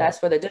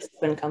 That's where the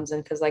discipline comes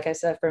in. Cause like I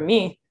said, for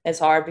me, it's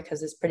hard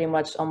because it's pretty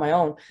much on my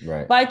own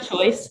by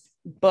choice,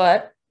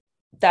 but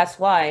that's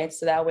why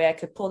it's so that way I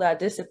could pull that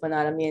discipline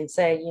out of me and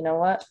say, you know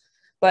what?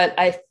 But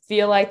I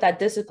feel like that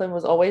discipline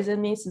was always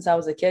in me since I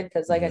was a kid.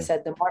 Because like I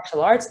said, the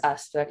martial arts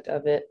aspect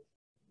of it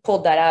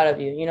pulled that out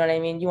of you. You know what I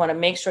mean? You want to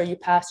make sure you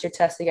pass your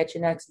test to get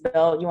your next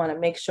belt. You want to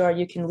make sure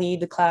you can lead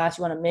the class.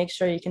 You want to make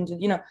sure you can do,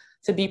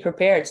 to be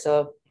prepared.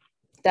 So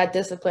that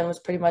discipline was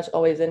pretty much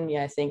always in me,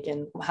 I think.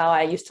 And how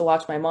I used to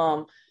watch my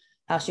mom,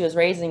 how she was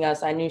raising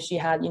us. I knew she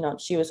had,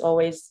 she was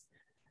always,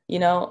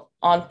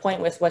 on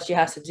point with what she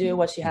has to do,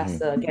 what she has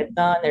to get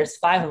done. There's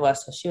 5 of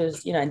us. So she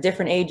was, in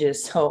different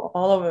ages. So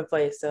all over the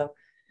place. So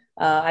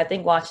I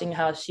think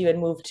how she would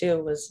move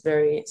too was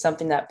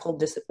something that pulled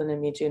discipline in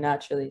me too,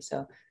 naturally.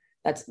 So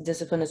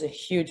discipline is a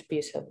huge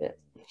piece of it.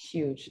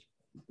 Huge.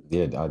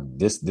 Yeah.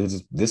 This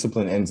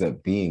discipline ends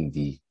up being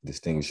the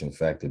distinguishing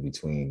factor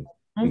between,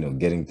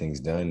 getting things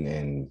done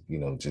and,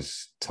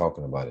 just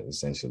talking about it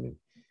essentially.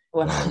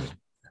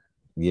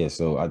 Yeah.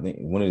 So I think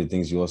one of the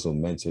things you also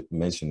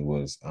mentioned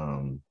was,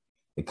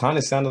 it kind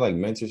of sounded like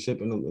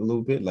mentorship in a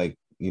little bit, like,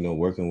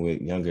 working with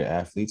younger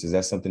athletes. Is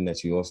that something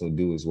that you also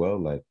do as well?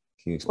 Like,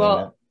 can you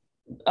explain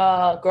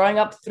that? Growing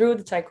up through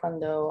the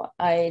Taekwondo,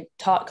 I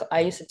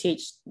used to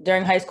teach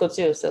during high school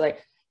too. So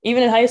like,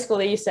 even in high school,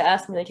 they used to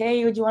ask me like,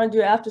 hey, would you want to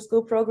do an after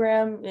school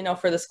program,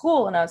 for the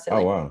school? And I would say,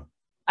 wow.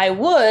 I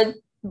would,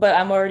 but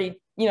I'm already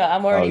teaching. You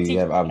have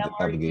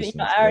obligations.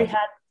 I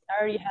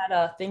already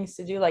had things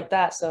to do like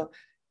that. So,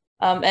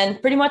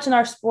 and pretty much in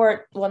our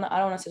sport, well, I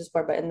don't want to say the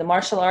sport, but in the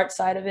martial arts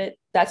side of it,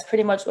 that's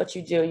pretty much what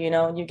you do.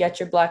 You get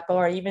your black belt,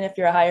 or even if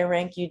you're a higher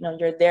rank,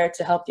 you're there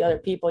to help the other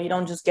people. You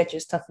don't just get your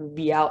stuff and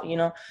be out,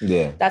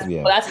 Yeah.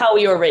 That's how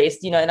we were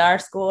raised, in our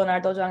school, in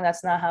our dojo,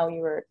 that's not how we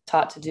were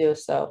taught to do.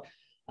 So,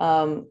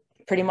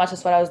 pretty much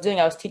that's what I was doing.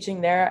 I was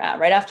teaching there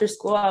right after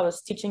school. I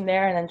was teaching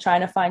there and then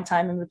trying to find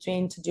time in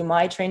between to do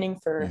my training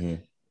for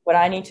what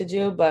I need to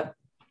do. But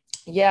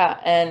yeah.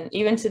 And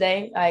even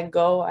today I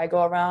go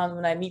around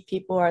when I meet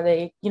people or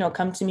they,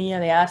 come to me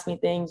and they ask me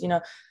things,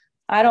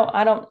 I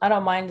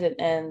don't mind it.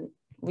 And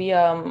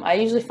I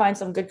usually find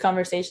some good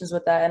conversations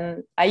with that.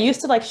 And I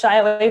used to like shy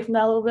away from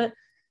that a little bit,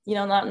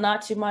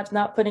 not too much,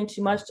 not putting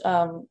too much,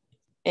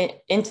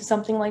 into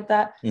something like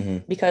that,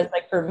 because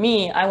like for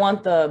me, I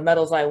want the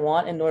medals I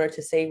want in order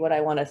to say what I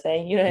want to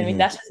say. You know what I mean?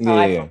 That's just how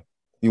I feel.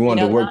 You want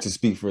the work to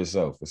speak for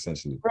itself,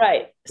 essentially.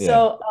 Right. Yeah.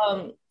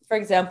 So, for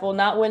example,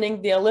 not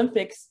winning the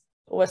Olympics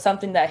was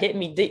something that hit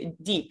me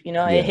deep.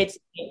 It hits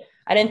me.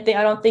 I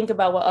don't think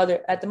about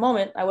at the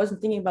moment, I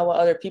wasn't thinking about what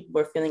other people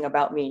were feeling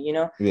about me.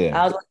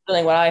 I was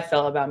feeling what I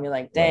felt about me,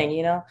 like, dang,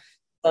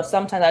 So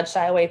sometimes I'd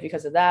shy away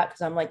because of that,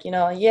 because I'm like,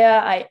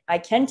 I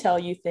can tell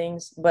you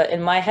things, but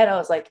in my head I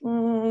was like,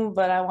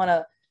 but I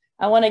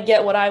want to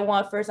get what I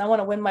want first. I want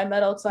to win my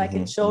medal so I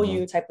can show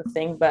you, type of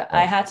thing. But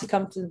I had to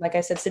come to, like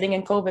I said, sitting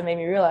in COVID made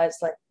me realize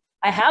like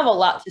I have a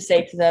lot to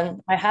say to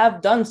them. I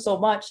have done so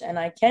much, and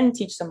I can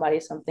teach somebody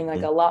something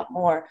like a lot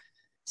more.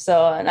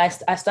 So, and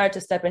I started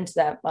to step into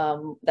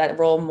that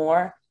role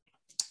more.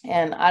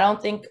 And I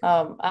don't think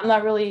I'm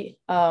not really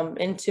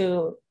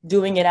into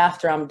doing it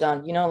after I'm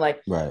done,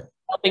 like Right.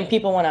 helping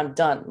people when I'm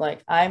done.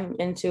 Like I'm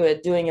into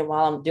it, doing it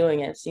while I'm doing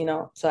it,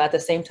 so at the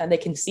same time they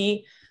can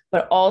see,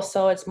 but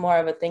also it's more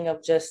of a thing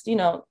of just,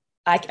 I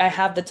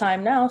have the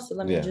time now, so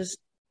let me Yeah. just,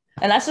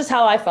 and that's just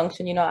how I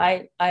function.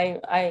 I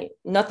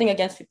nothing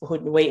against people who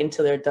wait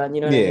until they're done.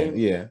 You know what I Yeah. mean?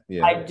 Yeah.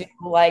 Yeah. I do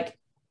like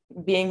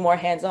being more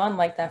hands-on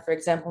like that. For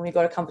example, when we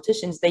go to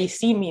competitions, they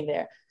see me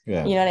there.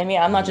 Yeah. You know what I mean?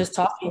 I'm not Mhm. just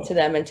talking to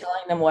them and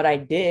telling them what I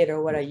did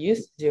or what I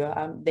used to do.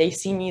 They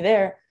see me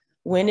there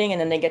winning, and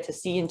then they get to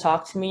see and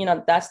talk to me.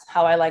 That's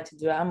how I like to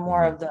do it. Mhm. I'm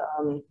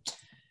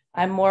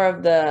more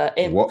of the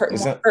What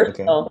is more that? Okay.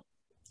 personal.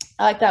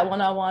 I like that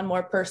one-on-one,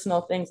 more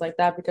personal things like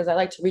that because I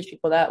like to reach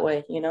people that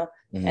way. And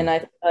Mhm.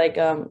 I like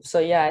so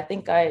yeah, I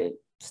think I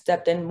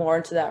stepped in more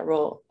into that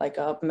role, like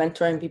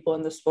mentoring people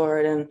in the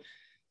sport and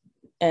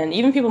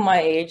even people my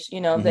age, the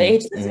Mhm.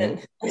 age Mhm.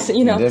 isn't,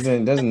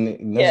 It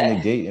doesn't yeah,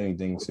 negate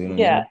anything. So you know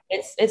what I yeah,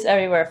 mean? it's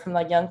everywhere from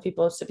like young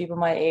people to people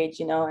my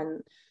age,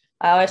 and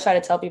I always try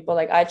to tell people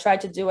like I try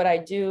to do what I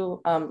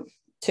do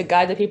to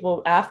guide the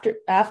people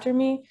after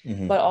me,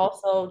 Mhm. but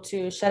also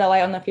to shed a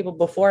light on the people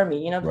before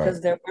me, Right. because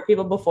there were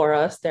people before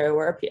us, there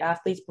were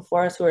athletes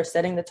before us who are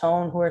setting the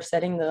tone, who are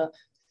setting the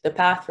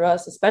path for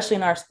us, especially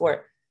in our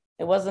sport.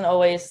 It wasn't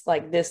always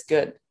like this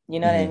good.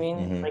 You know what I Mhm. mean?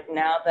 Mhm. Like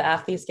now the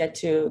athletes get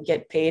to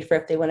get paid for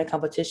if they win a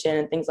competition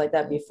and things like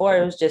that. Before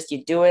it was just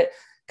you do it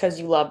because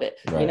you love it.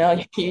 Right.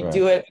 You Right.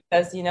 do it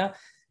because,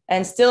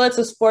 and still it's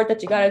a sport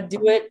that you got to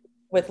do it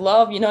with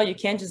love. You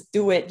can't just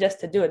do it just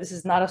to do it. This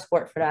is not a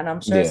sport for that. And I'm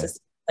sure it's Yeah. just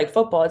like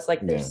football. It's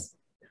like Yeah.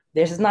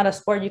 there's is not a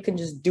sport you can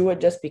just do it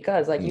just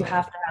because. Like you No.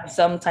 have to have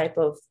some type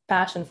of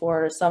passion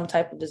for it or some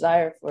type of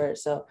desire for it.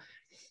 So,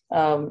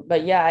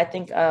 but yeah, I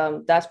think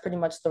that's pretty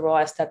much the role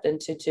I stepped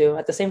into too.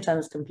 At the same time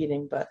as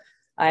competing, but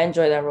I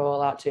enjoy that role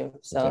a lot too.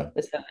 So Okay.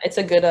 it's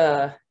a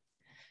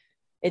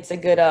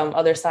good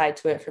other side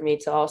to it for me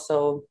to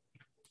also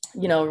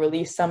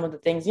release some of the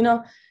things.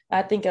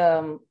 I think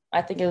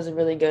it was a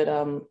really good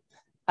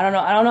I don't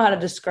know how to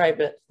describe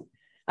it.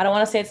 I don't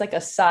want to say it's like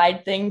a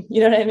side thing, you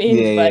know what I mean?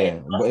 Yeah. But Yeah.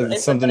 But it's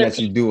it's something another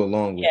that you piece. do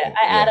along with Yeah, it.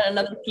 I Yeah. added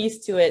another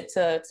piece to it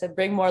to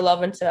bring more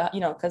love into,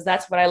 because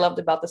that's what I loved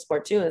about the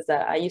sport too, is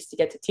that I used to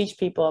get to teach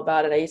people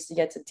about it. I used to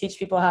get to teach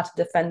people how to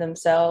defend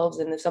themselves,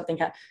 and if something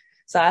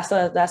so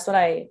that's what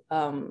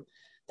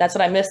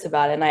I missed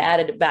about it, and I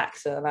added it back.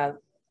 So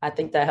I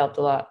think that helped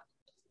a lot.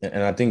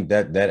 And I think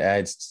that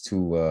adds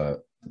to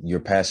your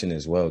passion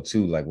as well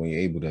too. Like when you're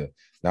able to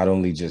not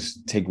only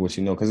just take what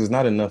you know, because it's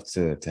not enough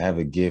to have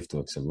a gift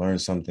or to learn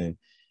something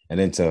and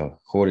then to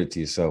hoard it to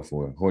yourself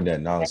or hoard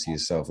that knowledge to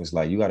yourself. It's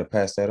like you got to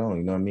pass that on.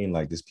 You know what I mean?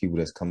 Like there's people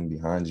that's coming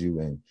behind you,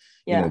 and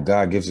Yeah.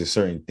 God gives us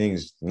certain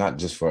things, not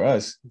just for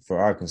us, for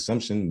our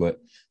consumption, but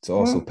to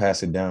also Mhm.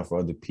 pass it down for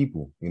other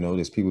people.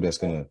 There's people that's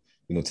gonna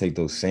take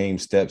those same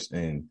steps,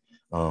 and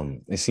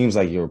it seems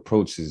like your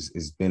approach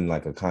has been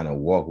like a kind of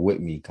walk with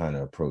me kind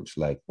of approach.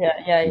 Like, Yeah,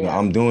 yeah, yeah.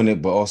 I'm doing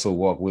it, but also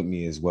walk with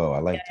me as well. I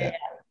like that.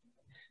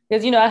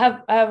 Because I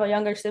have a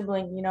younger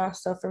sibling,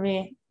 so for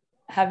me,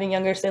 having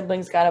younger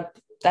siblings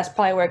that's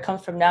probably where it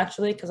comes from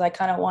naturally, because I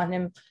kind of want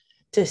him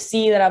to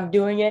see that I'm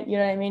doing it. You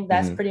know what I mean?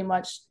 That's Hmm. pretty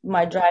much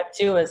my drive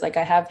too, is like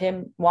I have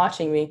him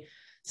watching me.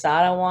 So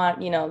I don't want,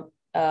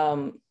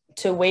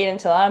 to wait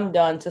until I'm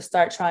done to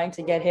start trying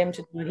to get him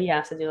to do what he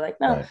has to do. Like,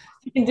 no, Right.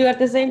 you can do it at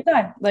the same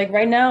time. Like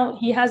right now,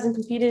 he hasn't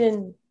competed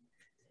in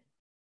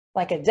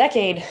like a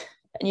decade,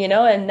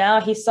 and now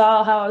he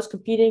saw how I was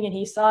competing, and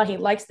he saw he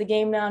likes the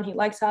game now, and he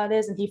likes how it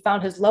is, and he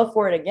found his love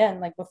for it again.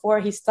 Like before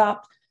he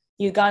stopped,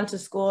 he got into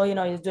school, he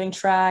was doing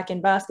track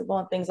and basketball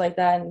and things like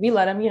that. And we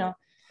let him,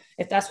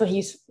 if that's what he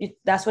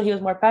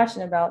was more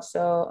passionate about.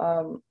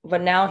 So,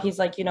 but now he's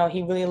like, he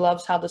really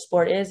loves how the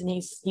sport is, and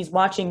he's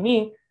watching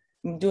me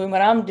doing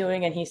what I'm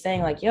doing, and he's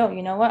saying like, yo,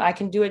 you know what, I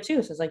can do it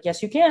too. So it's like,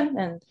 yes, you can.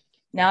 And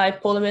now I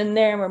pulled him in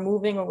there and we're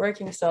moving, we're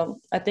working. So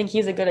I think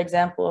he's a good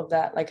example of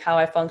that, like how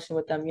I function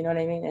with them, you know what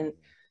I mean? And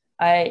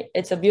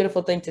it's a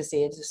beautiful thing to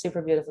see. It's a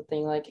super beautiful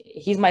thing. Like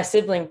he's my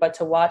sibling, but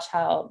to watch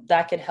how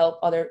that could help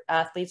other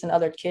athletes and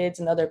other kids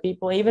and other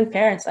people, even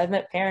parents. I've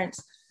met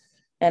parents,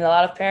 and a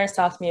lot of parents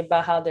talk to me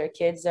about how their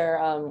kids are,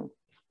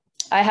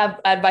 I have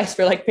advice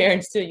for like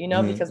parents too,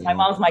 Hmm. because my Hmm.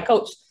 mom's my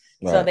coach.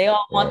 So Right. they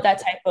all want Right.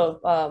 that type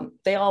of,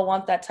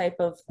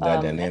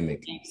 That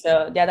dynamic. energy.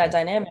 So yeah, that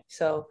dynamic.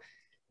 So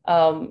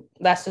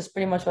that's just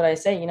pretty much what I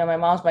say. My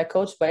mom's my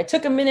coach, but it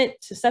took a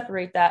minute to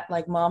separate that,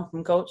 like mom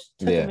from coach.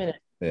 It took a Yeah. minute.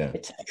 Yeah.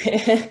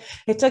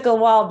 It took a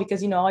while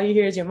because all you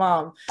hear is your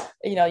mom,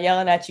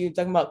 yelling at you,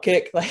 talking about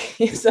kick, like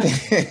so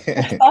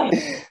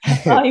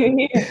that's all you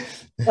hear.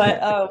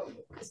 But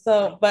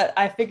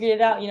I figured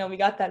it out. We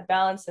got that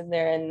balance in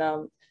there,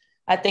 and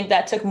I think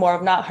that took more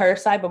of not her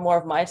side, but more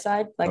of my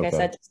side. Like I Okay.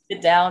 said, to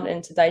sit down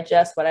and to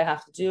digest what I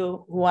have to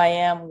do, who I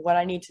am, what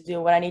I need to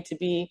do, what I need to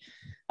be,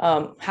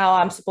 how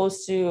I'm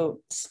supposed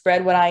to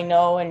spread what I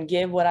know and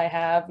give what I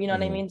have. You know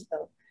what I Hmm. mean?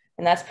 So,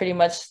 and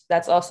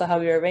that's also how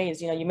we were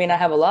raised. You may not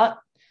have a lot,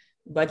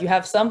 but you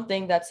have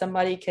something that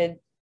somebody could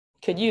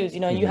could use.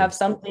 You have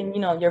something,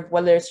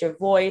 whether it's your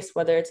voice,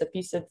 whether it's a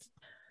piece of,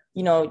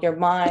 your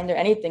mind or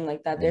anything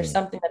like that. There's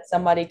something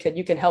that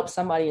you can help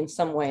somebody in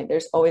some way.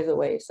 There's always a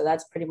way. So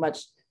that's pretty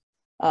much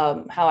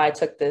how I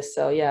took this.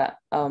 So yeah,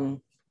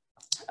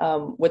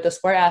 with the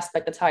sport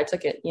aspect, that's how I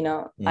took it.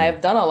 I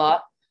have done a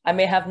lot. I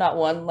may have not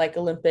won like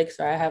Olympics,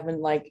 or I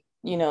haven't like,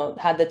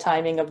 had the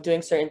timing of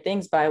doing certain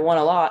things, but I won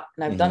a lot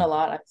and I've done a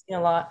lot. I've seen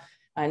a lot.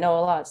 I know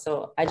a lot.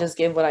 So I just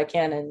give what I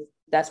can. And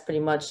that's pretty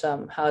much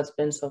how it's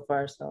been so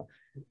far. So.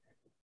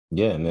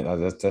 Yeah, and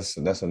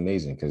that's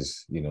amazing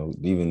because,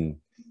 even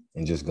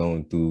in just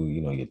going through,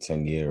 your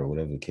 10-year or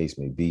whatever the case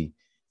may be,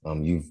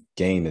 you've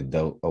gained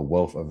a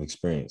wealth of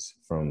experience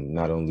from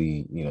not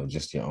only,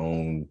 just your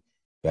own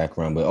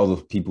background, but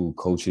other people,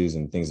 coaches,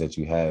 and things that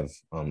you have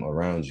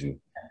around you.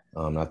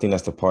 I think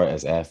that's the part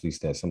as athletes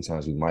that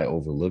sometimes we might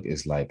overlook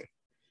is like,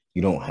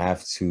 you don't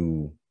have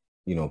to,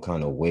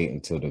 kind of wait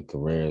until the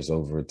career is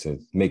over to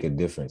make a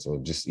difference, or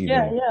just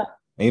even,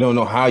 and you don't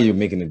know how you're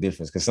making a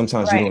difference because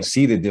sometimes you don't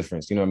see the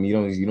difference. You know what I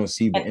mean? You don't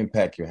see the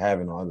impact you're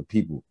having on other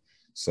people.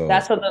 So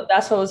that's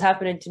what was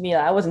happening to me.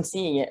 I wasn't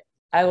seeing it.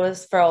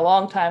 For a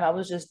long time, I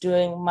was just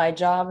doing my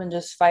job and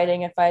just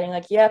fighting and fighting.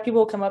 Like, yeah,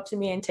 people come up to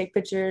me and take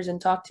pictures and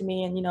talk to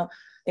me and,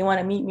 they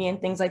want to meet me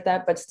and things like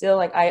that. But still,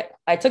 like,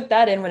 I took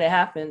that in when it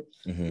happened.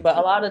 But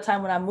a lot of the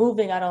time when I'm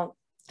moving, I don't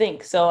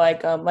think. So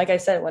like I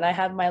said, when I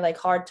had my like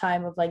hard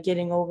time of like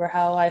getting over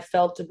how I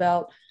felt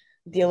about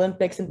the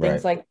Olympics and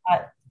things like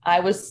that, I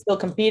was still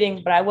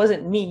competing, but I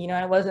wasn't me,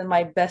 I wasn't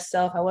my best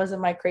self. I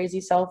wasn't my crazy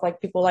self.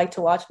 Like people like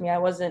to watch me. I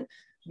wasn't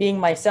being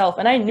myself.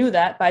 And I knew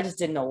that, but I just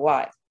didn't know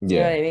why. You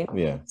know what I mean?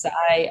 Yeah. So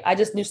I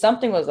just knew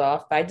something was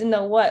off, but I didn't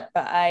know what,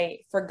 but I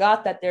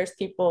forgot that there's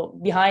people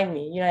behind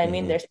me. You know what I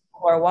mean? There's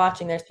people who are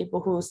watching. There's people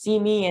who see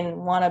me and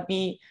want to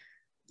be,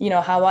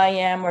 how I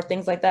am or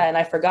things like that. And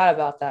I forgot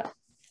about that.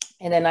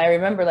 And then I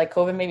remember like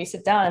COVID made me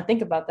sit down and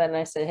think about that. And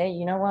I said, hey,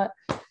 you know what?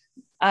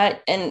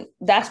 And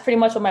that's pretty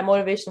much what my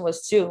motivation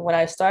was too. When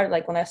I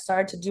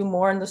started to do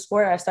more in the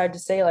sport, I started to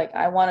say, like,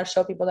 I want to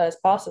show people that it's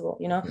possible,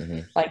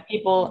 like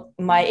people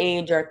my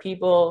age or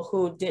people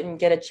who didn't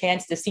get a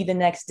chance to see the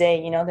next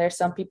day. There's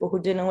some people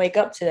who didn't wake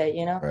up today,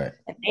 and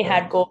they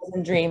had goals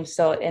and dreams.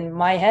 So in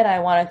my head, I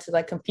wanted to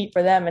like compete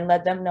for them and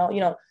let them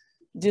know,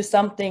 do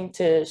something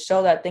to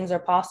show that things are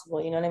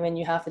possible. You know what I mean?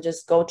 You have to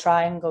just go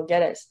try and go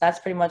get it. So that's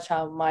pretty much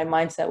how my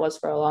mindset was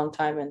for a long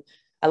time. And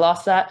I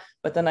lost that,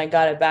 but then I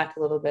got it back a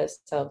little bit.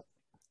 So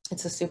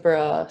it's a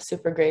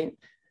super great.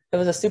 It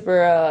was a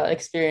super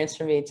experience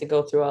for me to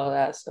go through all of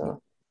that.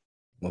 So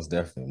most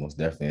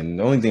definitely. And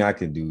the only thing I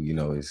could do,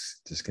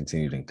 is just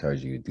continue to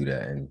encourage you to do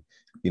that. And,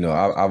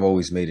 I've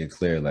always made it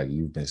clear, like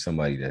you've been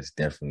somebody that's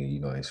definitely,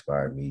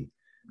 inspired me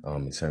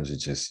in terms of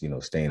just,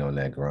 staying on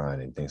that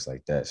grind and things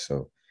like that.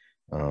 So,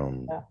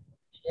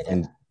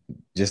 and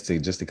just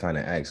to kind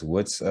of ask,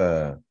 what's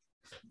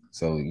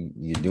so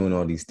you're doing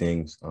all these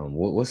things.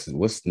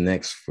 What's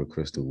next for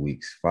Crystal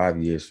Weeks? 5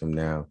 years from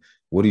now,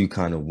 what do you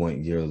kind of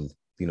want your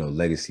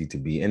legacy to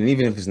be? And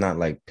even if it's not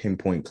like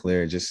pinpoint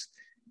clear, just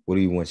what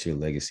do you want your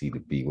legacy to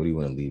be? What do you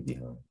want to leave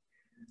behind?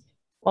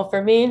 Well,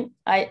 for me,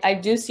 I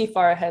do see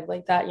far ahead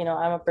like that.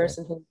 I'm a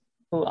person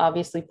who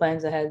obviously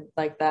plans ahead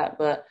like that.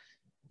 But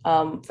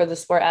for the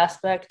sport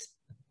aspect,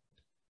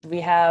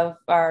 we have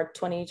our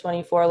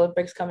 2024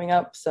 Olympics coming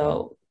up.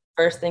 So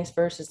first things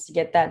first is to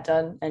get that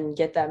done and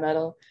get that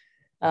medal.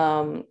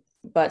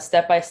 But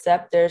step by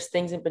step, there's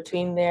things in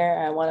between there.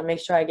 I want to make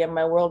sure I get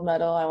my world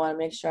medal. I want to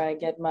make sure I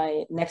get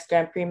my next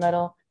Grand Prix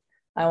medal.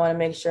 I want to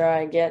make sure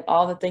I get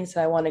all the things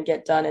that I want to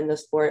get done in the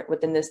sport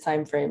within this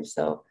time frame.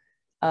 So,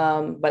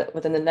 but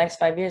within the next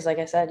 5 years, like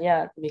I said,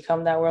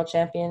 become that world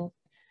champion,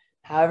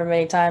 however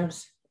many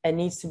times it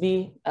needs to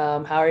be,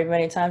 however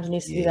many times it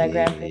needs to be that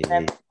Grand Prix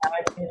champion,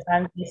 however many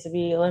times it needs to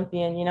be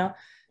Olympian,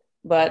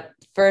 But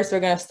first, we're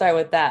going to start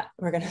with that.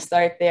 We're going to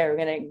start there.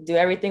 We're going to do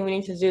everything we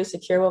need to do,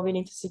 secure what we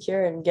need to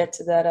secure, and get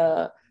to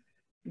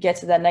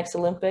that next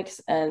Olympics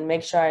and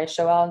make sure I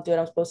show out and do what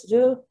I'm supposed to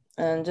do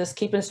and just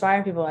keep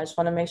inspiring people. I just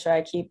want to make sure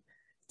I keep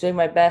doing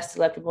my best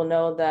to let people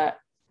know that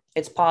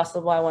it's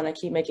possible. I want to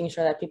keep making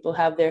sure that people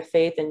have their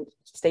faith and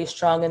stay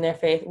strong in their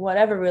faith,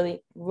 whatever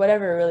really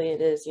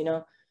it is,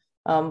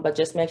 but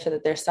just make sure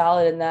that they're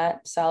solid in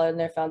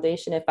their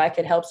foundation. If I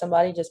could help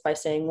somebody just by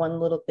saying one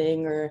little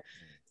thing or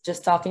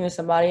just talking to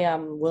somebody,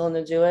 I'm willing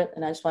to do it.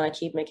 And I just want to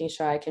keep making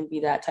sure I can be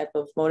that type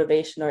of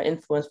motivation or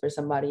influence for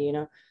somebody,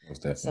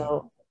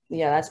 So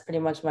that's pretty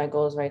much my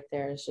goals right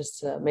there, is just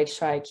to make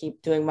sure I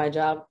keep doing my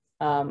job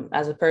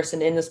as a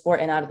person in the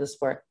sport and out of the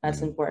sport.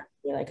 That's important,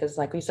 because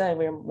like we said,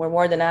 we're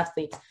more than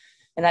athletes.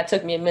 And that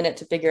took me a minute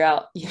to figure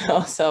out,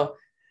 so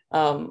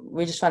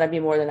we're just trying to be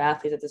more than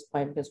athletes at this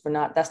point, because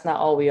that's not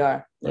all we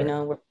are,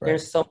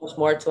 There's so much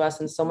more to us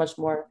and so much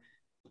more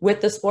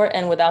with the sport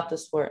and without the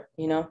sport,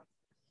 And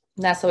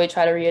that's what we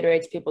try to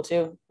reiterate to people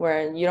too,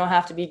 where you don't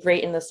have to be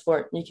great in the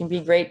sport. You can be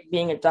great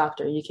being a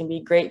doctor. You can be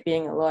great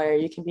being a lawyer.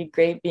 You can be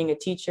great being a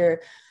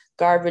teacher,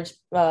 garbage,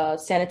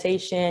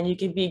 sanitation. You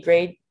can be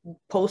great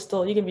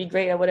postal. You can be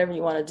great at whatever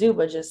you want to do,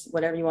 but just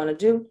whatever you want to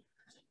do,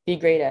 be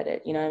great at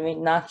it. You know what I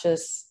mean? Not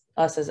just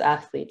us as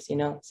athletes, so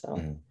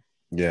Mhm.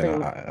 Yeah, no,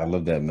 pretty much. I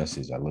love that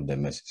message. I love that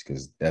message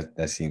because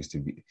that seems to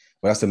be,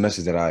 well, that's the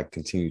message that I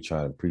continue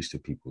trying to preach to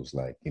people. It's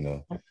like,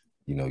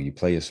 you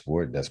play a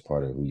sport, that's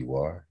part of who you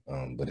are.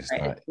 But it's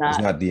Right. not, It's it's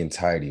not. not the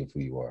entirety of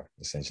who you are,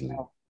 essentially.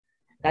 No.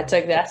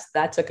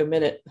 That took a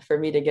minute for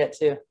me to get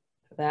to.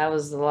 That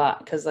was a lot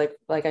because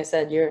like I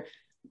said, you're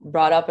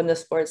brought up in the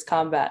sports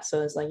combat,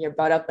 so it's like you're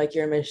brought up like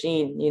you're a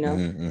machine. Hmm.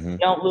 You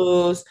don't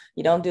lose,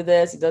 you don't do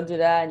this, you don't do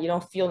that, and you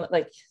don't feel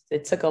like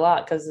it took a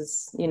lot because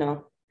it's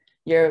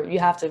you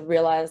have to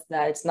realize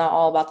that it's not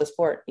all about the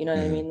sport. You know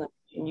what I Hmm. mean? Like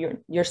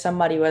you're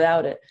somebody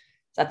without it.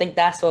 So I think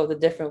that's what the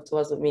difference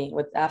was with me.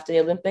 With after the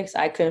Olympics,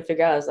 I couldn't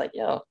figure out. I was like,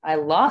 yo, I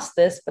lost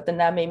this, but then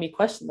that made me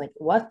question, like,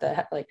 what the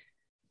heck? Like,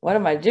 what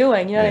am I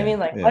doing? You know what I Yeah, mean?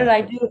 Like, what did yeah.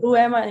 I do? Who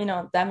am I?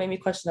 That made me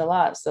question a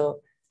lot.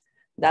 So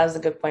that was a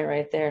good point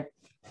right there.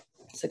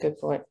 It's a good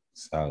point.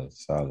 Solid,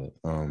 solid.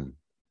 And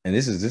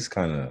this is just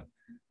kind of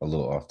a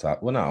little off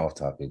topic. Well, not off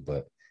topic,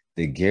 but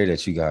the gear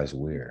that you guys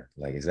wear,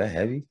 like, is that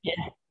heavy? Yeah.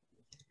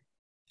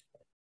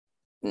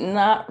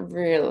 Not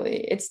really.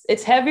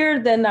 It's heavier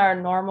than our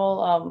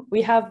normal.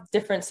 We have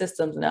different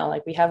systems now.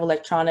 Like we have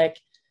electronic,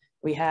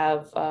 we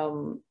have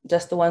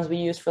just the ones we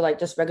use for like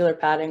just regular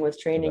padding with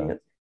training. Okay.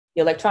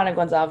 The electronic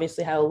ones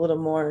obviously have a little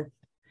more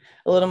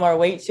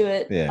weight to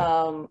it.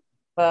 Yeah.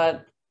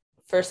 But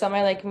for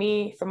somebody like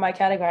me, for my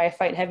category, I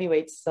fight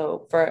heavyweights.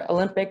 So for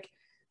Olympic,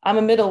 I'm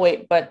a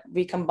middleweight, but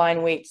we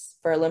combine weights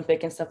for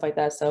Olympic and stuff like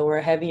that. So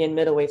we're heavy and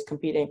middleweights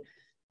competing.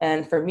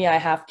 And for me, I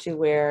have to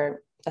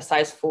wear a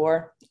size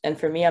 4. And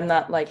for me, I'm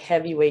not like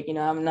heavyweight,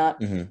 I'm not,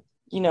 Hmm.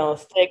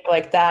 thick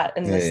like that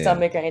in Yeah, the yeah,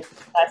 stomach or anything.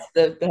 That's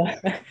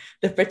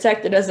the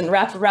protector doesn't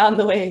wrap around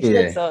the way it should.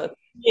 yeah. So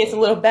it's a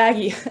little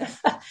baggy.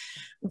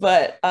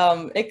 But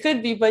it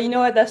could be, but you know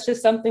what? That's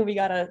just something we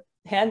gotta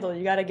handle.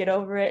 You gotta get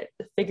over it,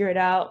 figure it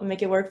out,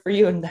 make it work for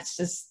you. And that's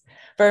just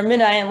for a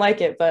minute I didn't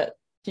like it, but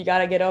you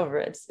gotta get over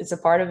it. It's a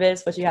part of it,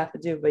 it's what you have to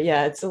do. But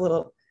yeah,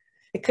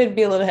 it could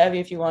be a little heavy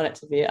if you want it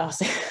to be. I'll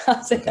say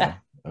I'll say Okay, that.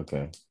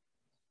 okay.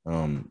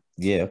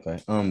 Yeah,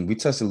 okay. We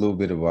touched a little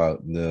bit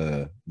about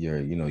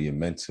your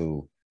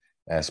mental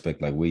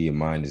aspect, like where your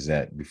mind is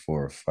at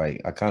before a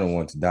fight. I kind of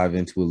want to dive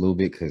into a little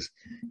bit because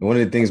one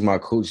of the things my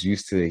coach he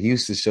used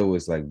to show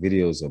us like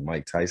videos of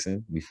Mike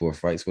Tyson before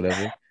fights,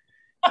 whatever.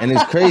 And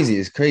it's crazy.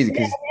 It's crazy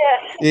because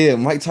yeah,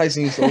 Mike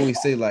Tyson used to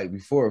always say like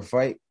before a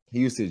fight, he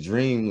used to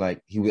dream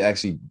like he would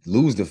actually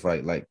lose the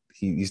fight. Like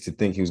he used to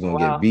think he was gonna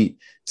get Wow. beat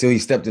till he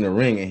stepped in the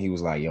ring and he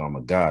was like, "Yo, I'm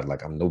a god.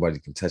 Like I'm nobody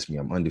can touch me.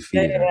 I'm Yeah,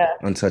 undefeated. I'm yeah,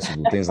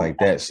 untouchable." Things like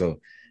that. So,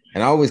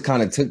 and I always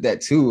kind of took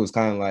that too. It was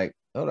kind of like,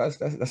 oh,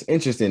 that's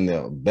interesting.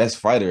 The best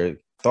fighter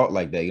thought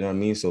like that. You know what I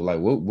mean? So like,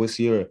 what's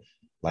your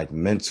like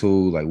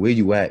mental like where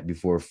you at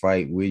before a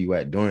fight? Where you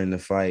at during the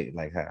fight?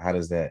 Like how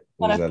does that?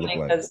 What kind does of that look funny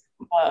like? because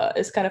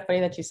it's kind of funny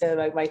that you said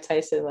like Mike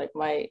Tyson. Like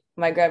my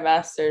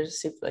grandmaster is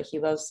super, like he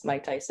loves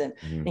Mike Tyson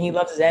Hmm. and he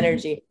loves his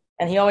energy.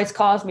 And he always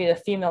calls me the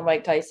female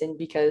Mike Tyson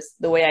because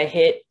the way I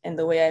hit and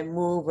the way I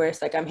move, where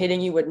it's like I'm hitting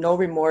you with no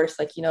remorse,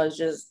 like it's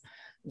just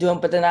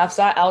doing. But then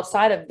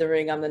outside of the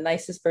ring, I'm the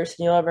nicest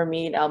person you'll ever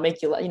meet. I'll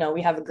make you,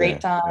 we have a great Yeah,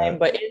 time. yeah.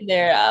 But in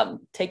there, I'm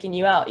taking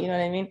you out. You know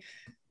what I mean?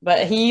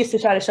 But he used to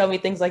try to show me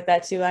things like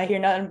that too. I hear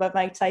nothing but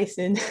Mike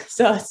Tyson,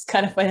 so it's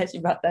kind of funny that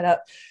you brought that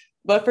up.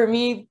 But for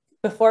me,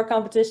 before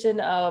competition,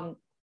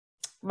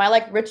 my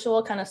like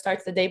ritual kind of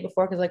starts the day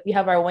before because like we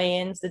have our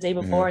weigh-ins the day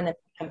before Hmm. and then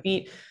we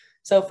compete.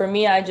 So for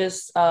me, I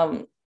just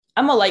I'm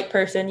a light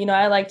person.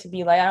 I like to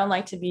be light. I don't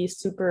like to be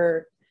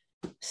super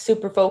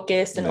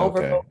focused and Yeah, over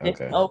okay,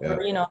 focused and okay.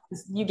 over. Yep.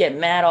 You get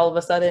mad all of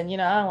a sudden. I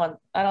Mad,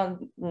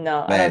 don't do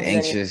any.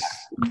 anxious.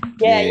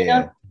 Yeah,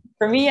 Yeah,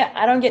 for me,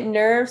 I don't get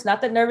nerves.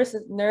 Not that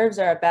nerves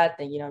are a bad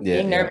thing. yeah,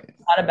 Being yeah. nervous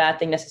is not a bad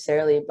thing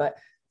necessarily, but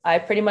I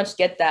pretty much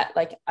get that.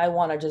 Like I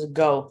want to just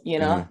go.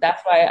 Hmm.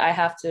 That's why I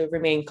have to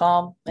remain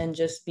calm and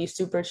just be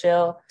super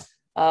chill.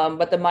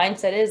 But the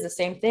mindset is the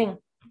same thing,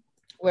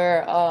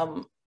 where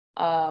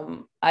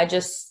I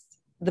just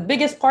the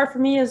biggest part for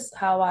me is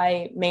how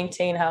I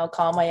maintain how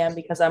calm I am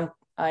because I'm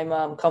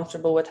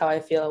comfortable with how I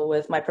feel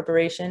with my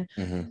preparation.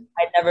 Hmm.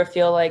 I never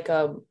feel like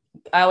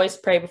I always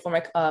pray before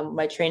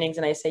my trainings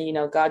and I say,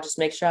 God, just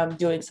make sure I'm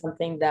doing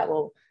something that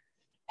will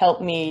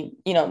help me,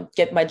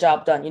 get my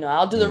job done.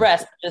 I'll do the Hmm.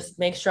 rest. Just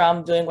make sure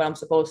I'm doing what I'm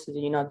supposed to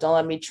do. Don't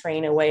let me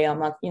train away. I'm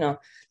not,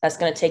 that's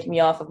gonna take me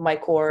off of my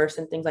course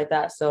and things like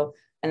that. So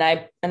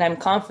I'm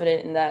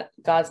confident in that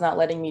God's not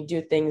letting me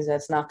do things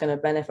that's not gonna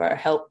benefit or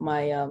help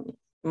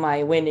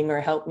my winning or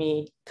help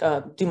me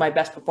do my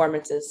best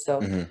performances. So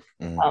Hmm.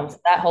 Hmm. so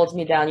that holds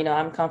me down.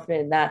 I'm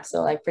confident in that.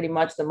 So like pretty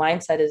much the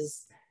mindset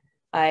is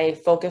I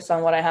focus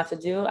on what I have to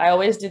do. I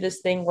always do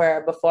this thing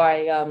where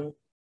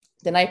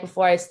the night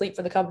before I sleep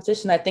for the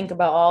competition, I think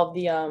about all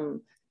the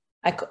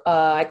I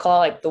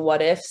call it like the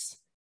what ifs.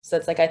 So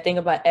it's like I think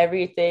about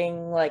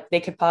everything like they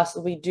could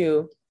possibly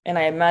do, and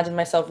I imagine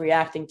myself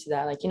reacting to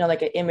that, like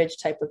like an image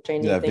type of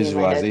training Yeah, thing in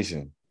my head.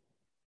 visualization.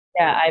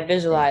 Yeah, I Okay.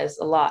 visualize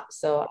a lot,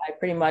 so I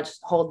pretty much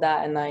hold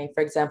that. And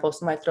for example, if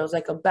somebody throws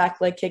like a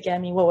back leg kick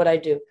at me, what would I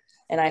do?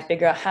 and I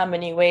figure out how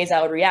many ways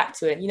I would react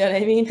to it. You know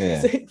what I mean? Yeah.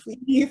 So if we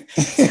leave,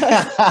 so, you know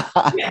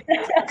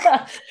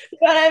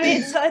what I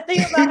mean? So I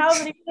think about how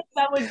many things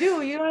I would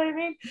do. You know what I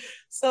mean?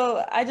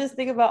 So I just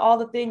think about all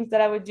the things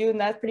that I would do,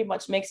 and that pretty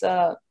much makes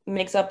up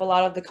a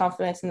lot of the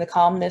confidence and the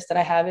calmness that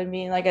I have in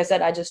me. And like I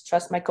said, I just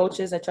trust my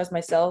coaches, I trust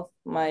myself,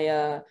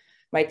 my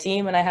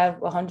team, and I have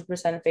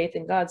 100% faith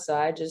in God. So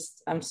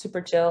I'm super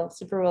chill,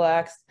 super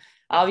relaxed.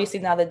 Obviously,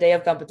 now the day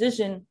of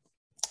competition,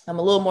 I'm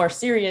a little more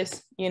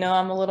serious.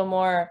 I'm a little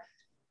more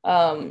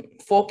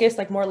focused,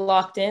 like more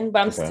locked in,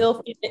 but I'm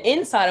still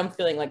inside. I'm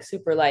feeling like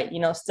super light,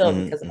 still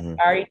because I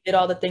already did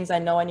all the things I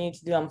know I need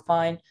to do. I'm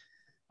fine.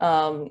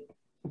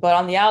 But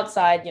on the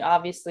outside,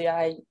 obviously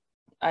I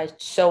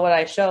show what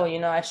I show.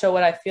 I show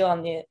what I feel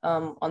on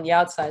the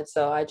outside.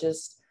 So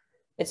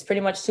it's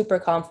pretty much super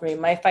calm for me.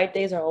 My fight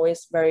days are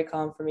always very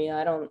calm for me.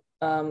 I don't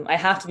I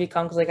have to be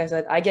calm because, like I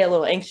said, I get a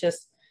little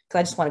anxious because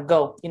I just want to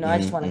go. I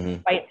just want to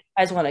fight.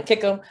 I just want to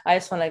kick them. I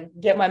just want to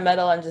get my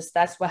medal, and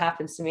that's what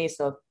happens to me.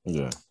 So I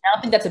don't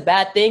think that's a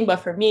bad thing, but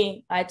for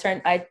me, I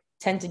tend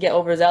to get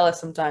overzealous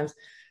sometimes.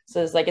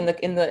 So it's like in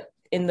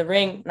the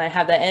ring, and I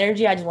have that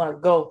energy, I just want to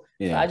go.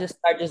 So I just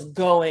start just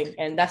going,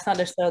 and that's not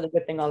necessarily a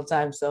good thing all the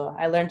time. So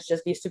I learned to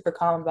just be super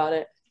calm about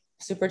it,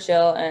 super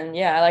chill, and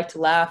I like to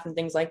laugh and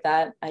things like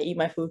that. I eat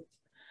my food.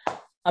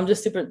 I'm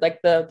just super,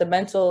 like, the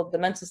mental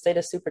state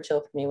is super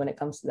chill for me when it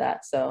comes to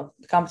that. So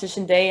the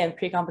competition day and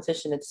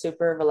pre-competition, it's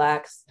super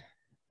relaxed.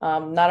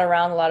 Not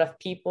around a lot of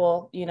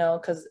people,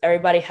 because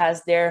everybody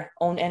has their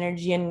own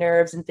energy and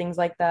nerves and things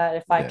like that.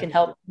 If I can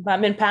help, if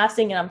I'm in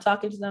passing and I'm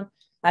talking to them,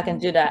 I can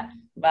do that.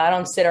 But I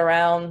don't sit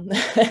around.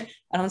 I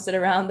don't sit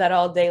around that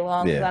all day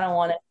long because I don't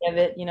want to give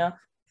it,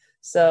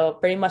 So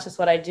pretty much that's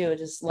what I do.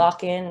 Just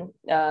lock in,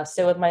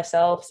 sit with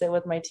myself, sit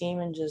with my team,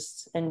 and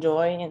just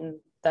enjoy.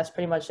 And that's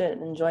pretty much it.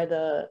 Enjoy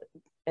the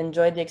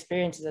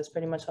experiences. That's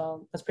pretty much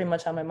how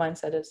my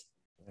mindset is.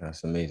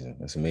 That's amazing.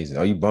 That's amazing.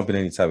 Are you bumping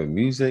any type of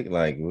music?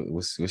 Like,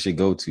 what's your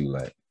go-to?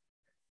 Like,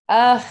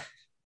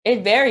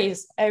 it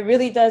varies. It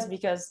really does,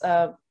 because,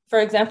 for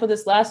example,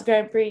 this last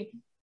Grand Prix,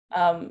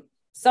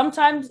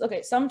 sometimes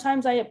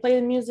I play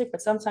the music,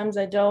 but sometimes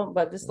I don't.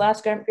 But this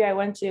last Grand Prix I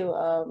went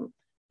to,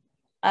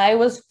 I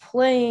was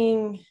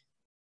playing,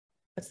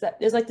 what's that?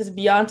 There's like this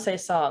Beyonce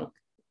song.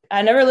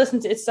 I never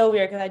listened to it's so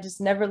weird because I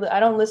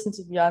don't listen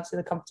to Beyonce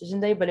the competition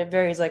day, but it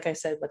varies, like I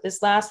said. But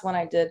this last one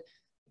I did,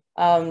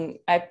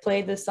 I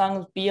played this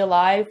song Be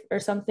Alive or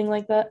something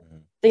like that. I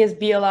think it's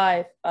Be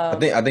Alive. I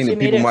think the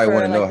people might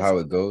want to know how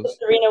it goes.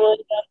 Serena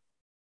Williams.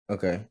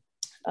 Okay.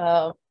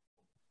 I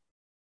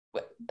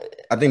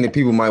think the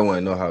people might want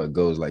to know how it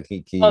goes. Like,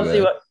 I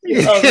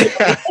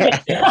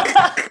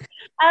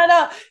don't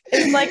know.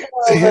 It's like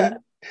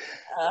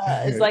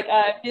it's like,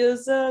 I feel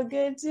so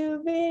good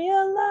to be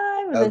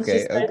alive. And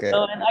okay. I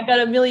got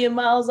a million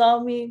miles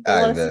on me.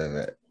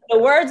 The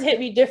words hit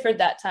me different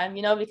that time,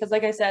 because,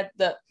 like I said,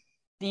 the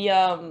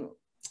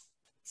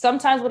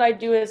sometimes what I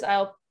do is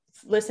I'll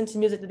listen to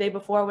music the day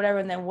before or whatever,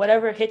 and then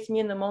whatever hits me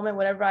in the moment,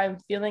 whatever I'm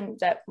feeling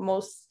that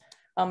most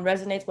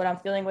resonates what I'm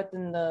feeling with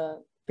in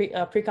the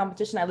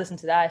pre-competition, I listen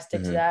to that. I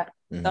stick to that.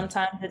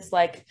 Sometimes it's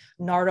like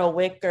Nardo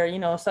Wick or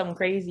something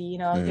crazy,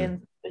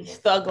 again,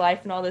 thug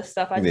life and all this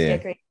stuff. I just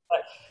get crazy.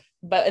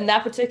 But in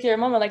that particular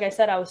moment, like I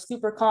said, I was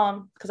super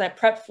calm because I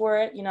prepped for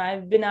it.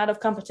 I've been out of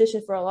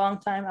competition for a long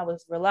time. I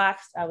was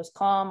relaxed. I was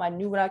calm. I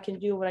knew what I can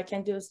do. What I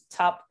can't do is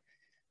top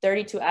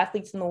 32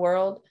 athletes in the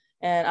world,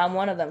 and I'm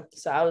one of them.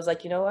 So I was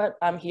like, you know what?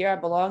 I'm here. I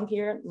belong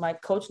here. My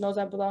coach knows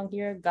I belong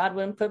here. God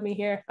wouldn't put me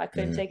here if I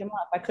couldn't take him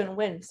off. I couldn't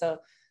win. So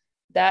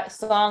that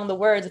song, the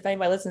words, if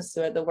anybody listens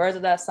to it, the words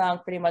of that song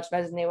pretty much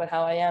resonate with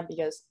how I am,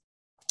 because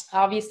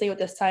obviously with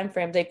this time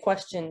frame, they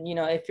question,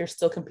 if you're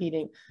still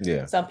competing.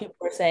 Some people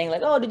were saying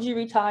like, oh, did you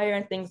retire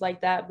and things like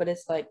that? But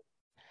it's like,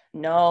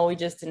 no, we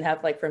just didn't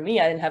have, like, for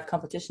me, I didn't have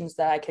competitions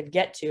that I could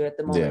get to at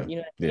the moment. You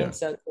know what I mean?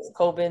 So it's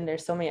COVID,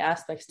 there's so many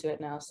aspects to it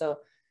now. So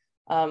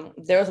I was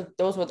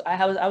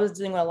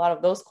dealing with a lot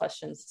of those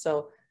questions.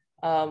 So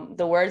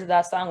the words of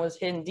that song was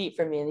hitting deep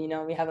for me.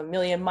 And, we have a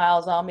million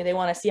miles on me. They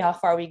want to see how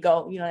far we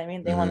go. You know what I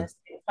mean? They want to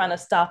trying to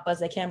stop us.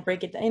 They can't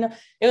break it down.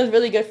 It was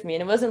really good for me.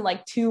 And it wasn't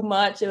like too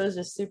much. It was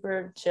just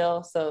super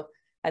chill. So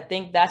I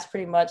think that's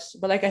pretty much,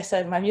 but like I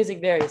said, my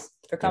music varies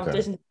for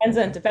competition.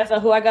 Depends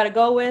on who I got to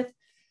go with.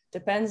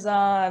 Depends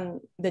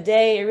on the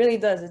day. It really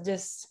does. It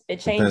changes.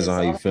 Depends on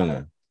how you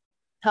feeling.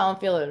 How I'm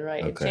feeling,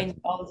 right? It changes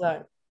all the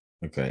time.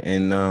 Okay.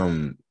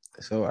 And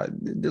so I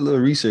did a little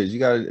research. You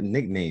got a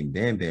nickname,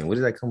 Bam Bam. Where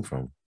did that come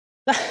from?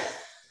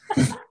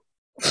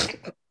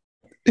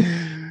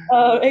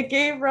 It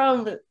came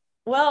from,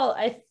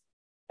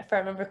 if I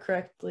remember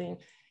correctly,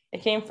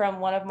 it came from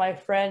one of my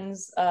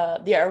friends.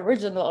 The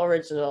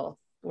original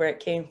where it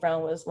came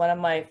from was one of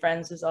my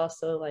friends who's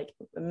also like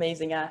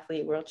amazing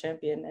athlete, world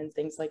champion and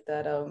things like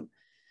that.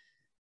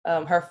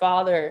 Her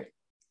father,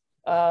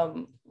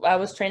 I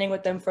was training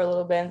with them for a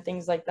little bit and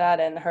things like that.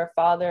 And her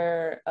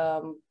father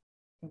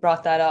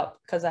brought that up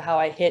because of how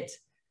I hit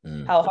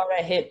how hard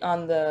I hit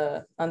on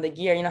the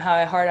gear. You know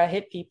how hard I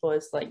hit people.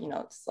 It's like,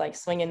 it's like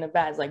swinging the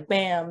bat. It's like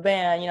bam,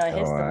 bam. It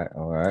hits them.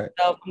 All right.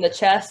 So from the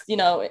chest,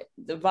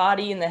 the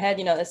body and the head.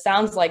 It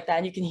sounds like that.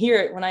 And you can hear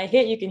it when I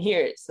hit. You can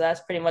hear it. So that's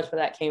pretty much where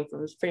that came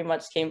from. It pretty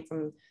much came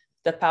from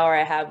the power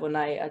I have when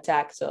I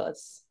attack. So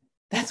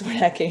that's where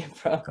that came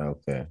from.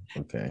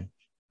 Okay.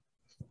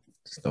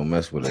 Just don't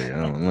mess with it. I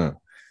don't know.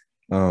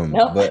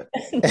 Nope.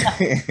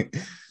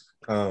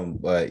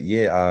 But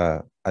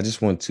yeah, I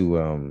just want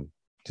to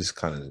just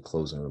kind of the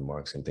closing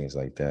remarks and things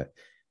like that.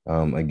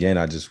 Again,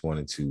 I just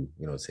wanted to,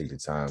 take the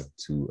time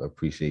to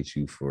appreciate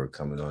you for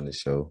coming on the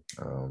show.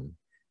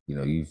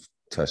 You've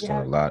touched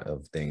on a lot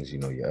of things,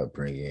 your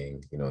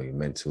upbringing, your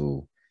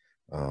mental,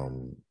 where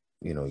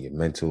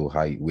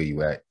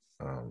you at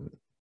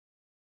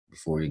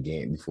before your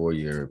game, before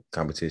your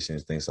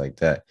competitions, things like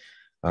that.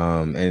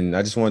 And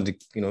I just wanted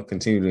to,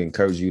 continue to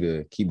encourage you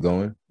to keep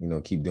going,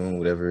 keep doing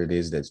whatever it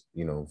is that,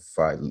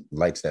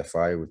 lights that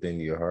fire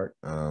within your heart.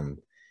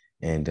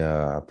 And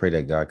I pray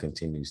that God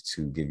continues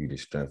to give you the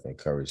strength and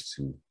courage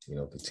to,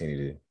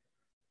 continue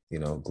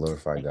to,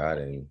 glorify God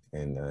and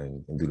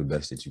do the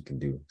best that you can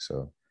do.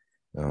 So,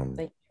 thank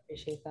you.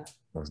 Appreciate that.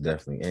 Most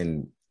definitely.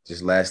 And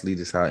just lastly,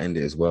 just how I end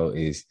it as well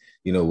is,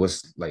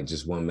 what's like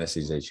just one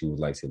message that you would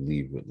like to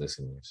leave with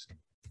listeners?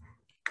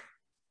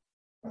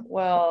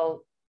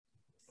 Well,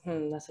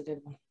 that's a good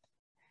one.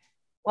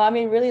 Well, I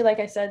mean, really, like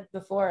I said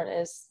before,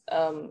 is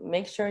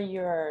make sure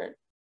you're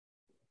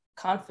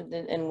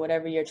confident in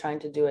whatever you're trying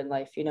to do in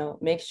life.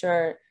 Make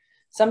sure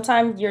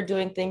sometimes you're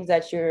doing things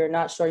that you're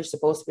not sure you're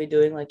supposed to be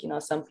doing. Like,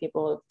 some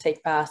people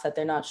take paths that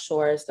they're not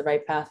sure is the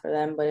right path for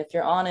them. But if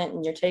you're on it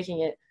and you're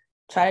taking it,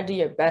 try to do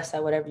your best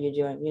at whatever you're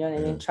doing. You know what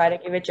I mean? Try to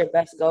give it your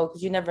best go,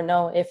 because you never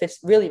know if it's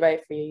really right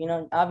for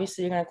you.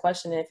 Obviously, you're going to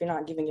question it if you're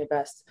not giving your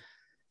best.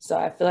 So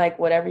I feel like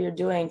whatever you're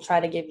doing, try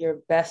to give your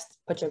best,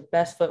 put your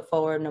best foot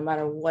forward, no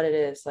matter what it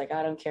is. Like,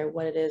 I don't care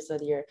what it is,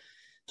 whether you're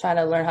trying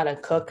to learn how to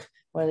cook,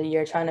 whether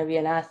you're trying to be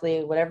an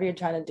athlete, whatever you're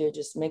trying to do,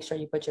 just make sure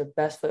you put your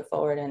best foot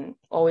forward and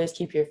always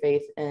keep your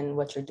faith in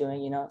what you're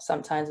doing.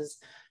 Sometimes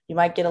you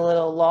might get a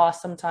little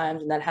lost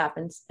sometimes, and that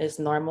happens. It's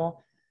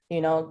normal.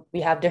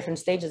 We have different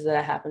stages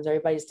that happens.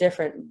 Everybody's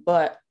different,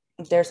 but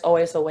there's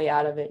always a way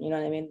out of it. You know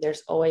what I mean?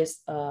 There's always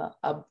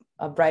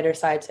a brighter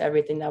side to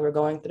everything that we're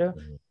going through.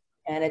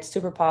 And it's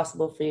super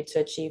possible for you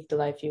to achieve the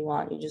life you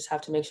want. You just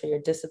have to make sure you're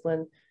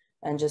disciplined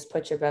and just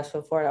put your best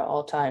foot forward at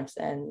all times.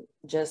 And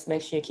just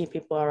make sure you keep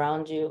people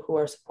around you who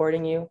are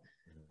supporting you,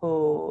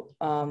 who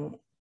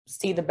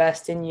see the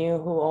best in you,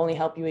 who only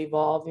help you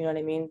evolve. You know what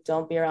I mean?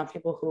 Don't be around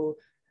people who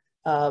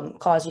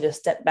cause you to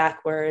step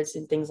backwards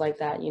and things like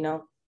that.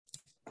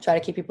 Try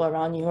to keep people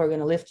around you who are going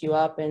to lift you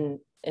up and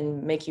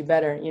make you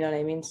better. You know what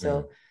I mean?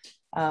 So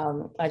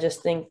I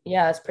just think,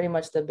 that's pretty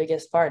much the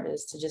biggest part,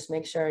 is to just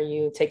make sure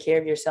you take care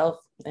of yourself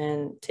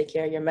and take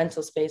care of your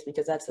mental space,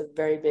 because that's a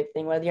very big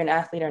thing. Whether you're an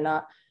athlete or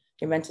not,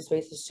 your mental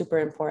space is super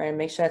important.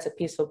 Make sure it's a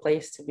peaceful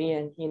place to be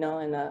in,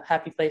 and a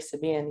happy place to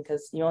be in,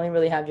 because you only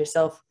really have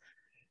yourself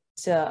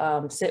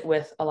to sit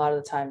with a lot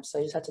of the time. So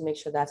you just have to make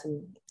sure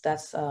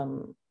that's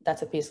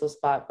a peaceful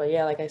spot. But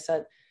yeah, like I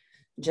said,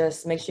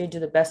 just make sure you do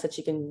the best that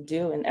you can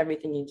do in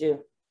everything you do.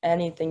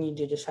 Anything you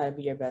do, just try to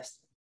be your best.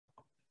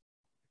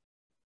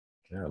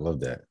 Yeah, I love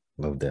that.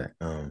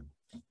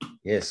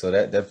 So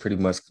that pretty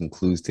much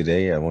concludes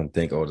today. I want to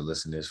thank all the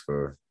listeners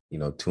for,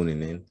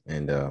 tuning in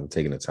and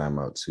taking the time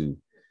out to,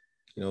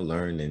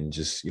 learn and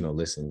just,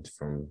 listen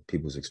from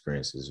people's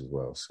experiences as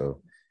well.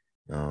 So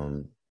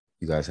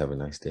you guys have a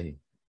nice day.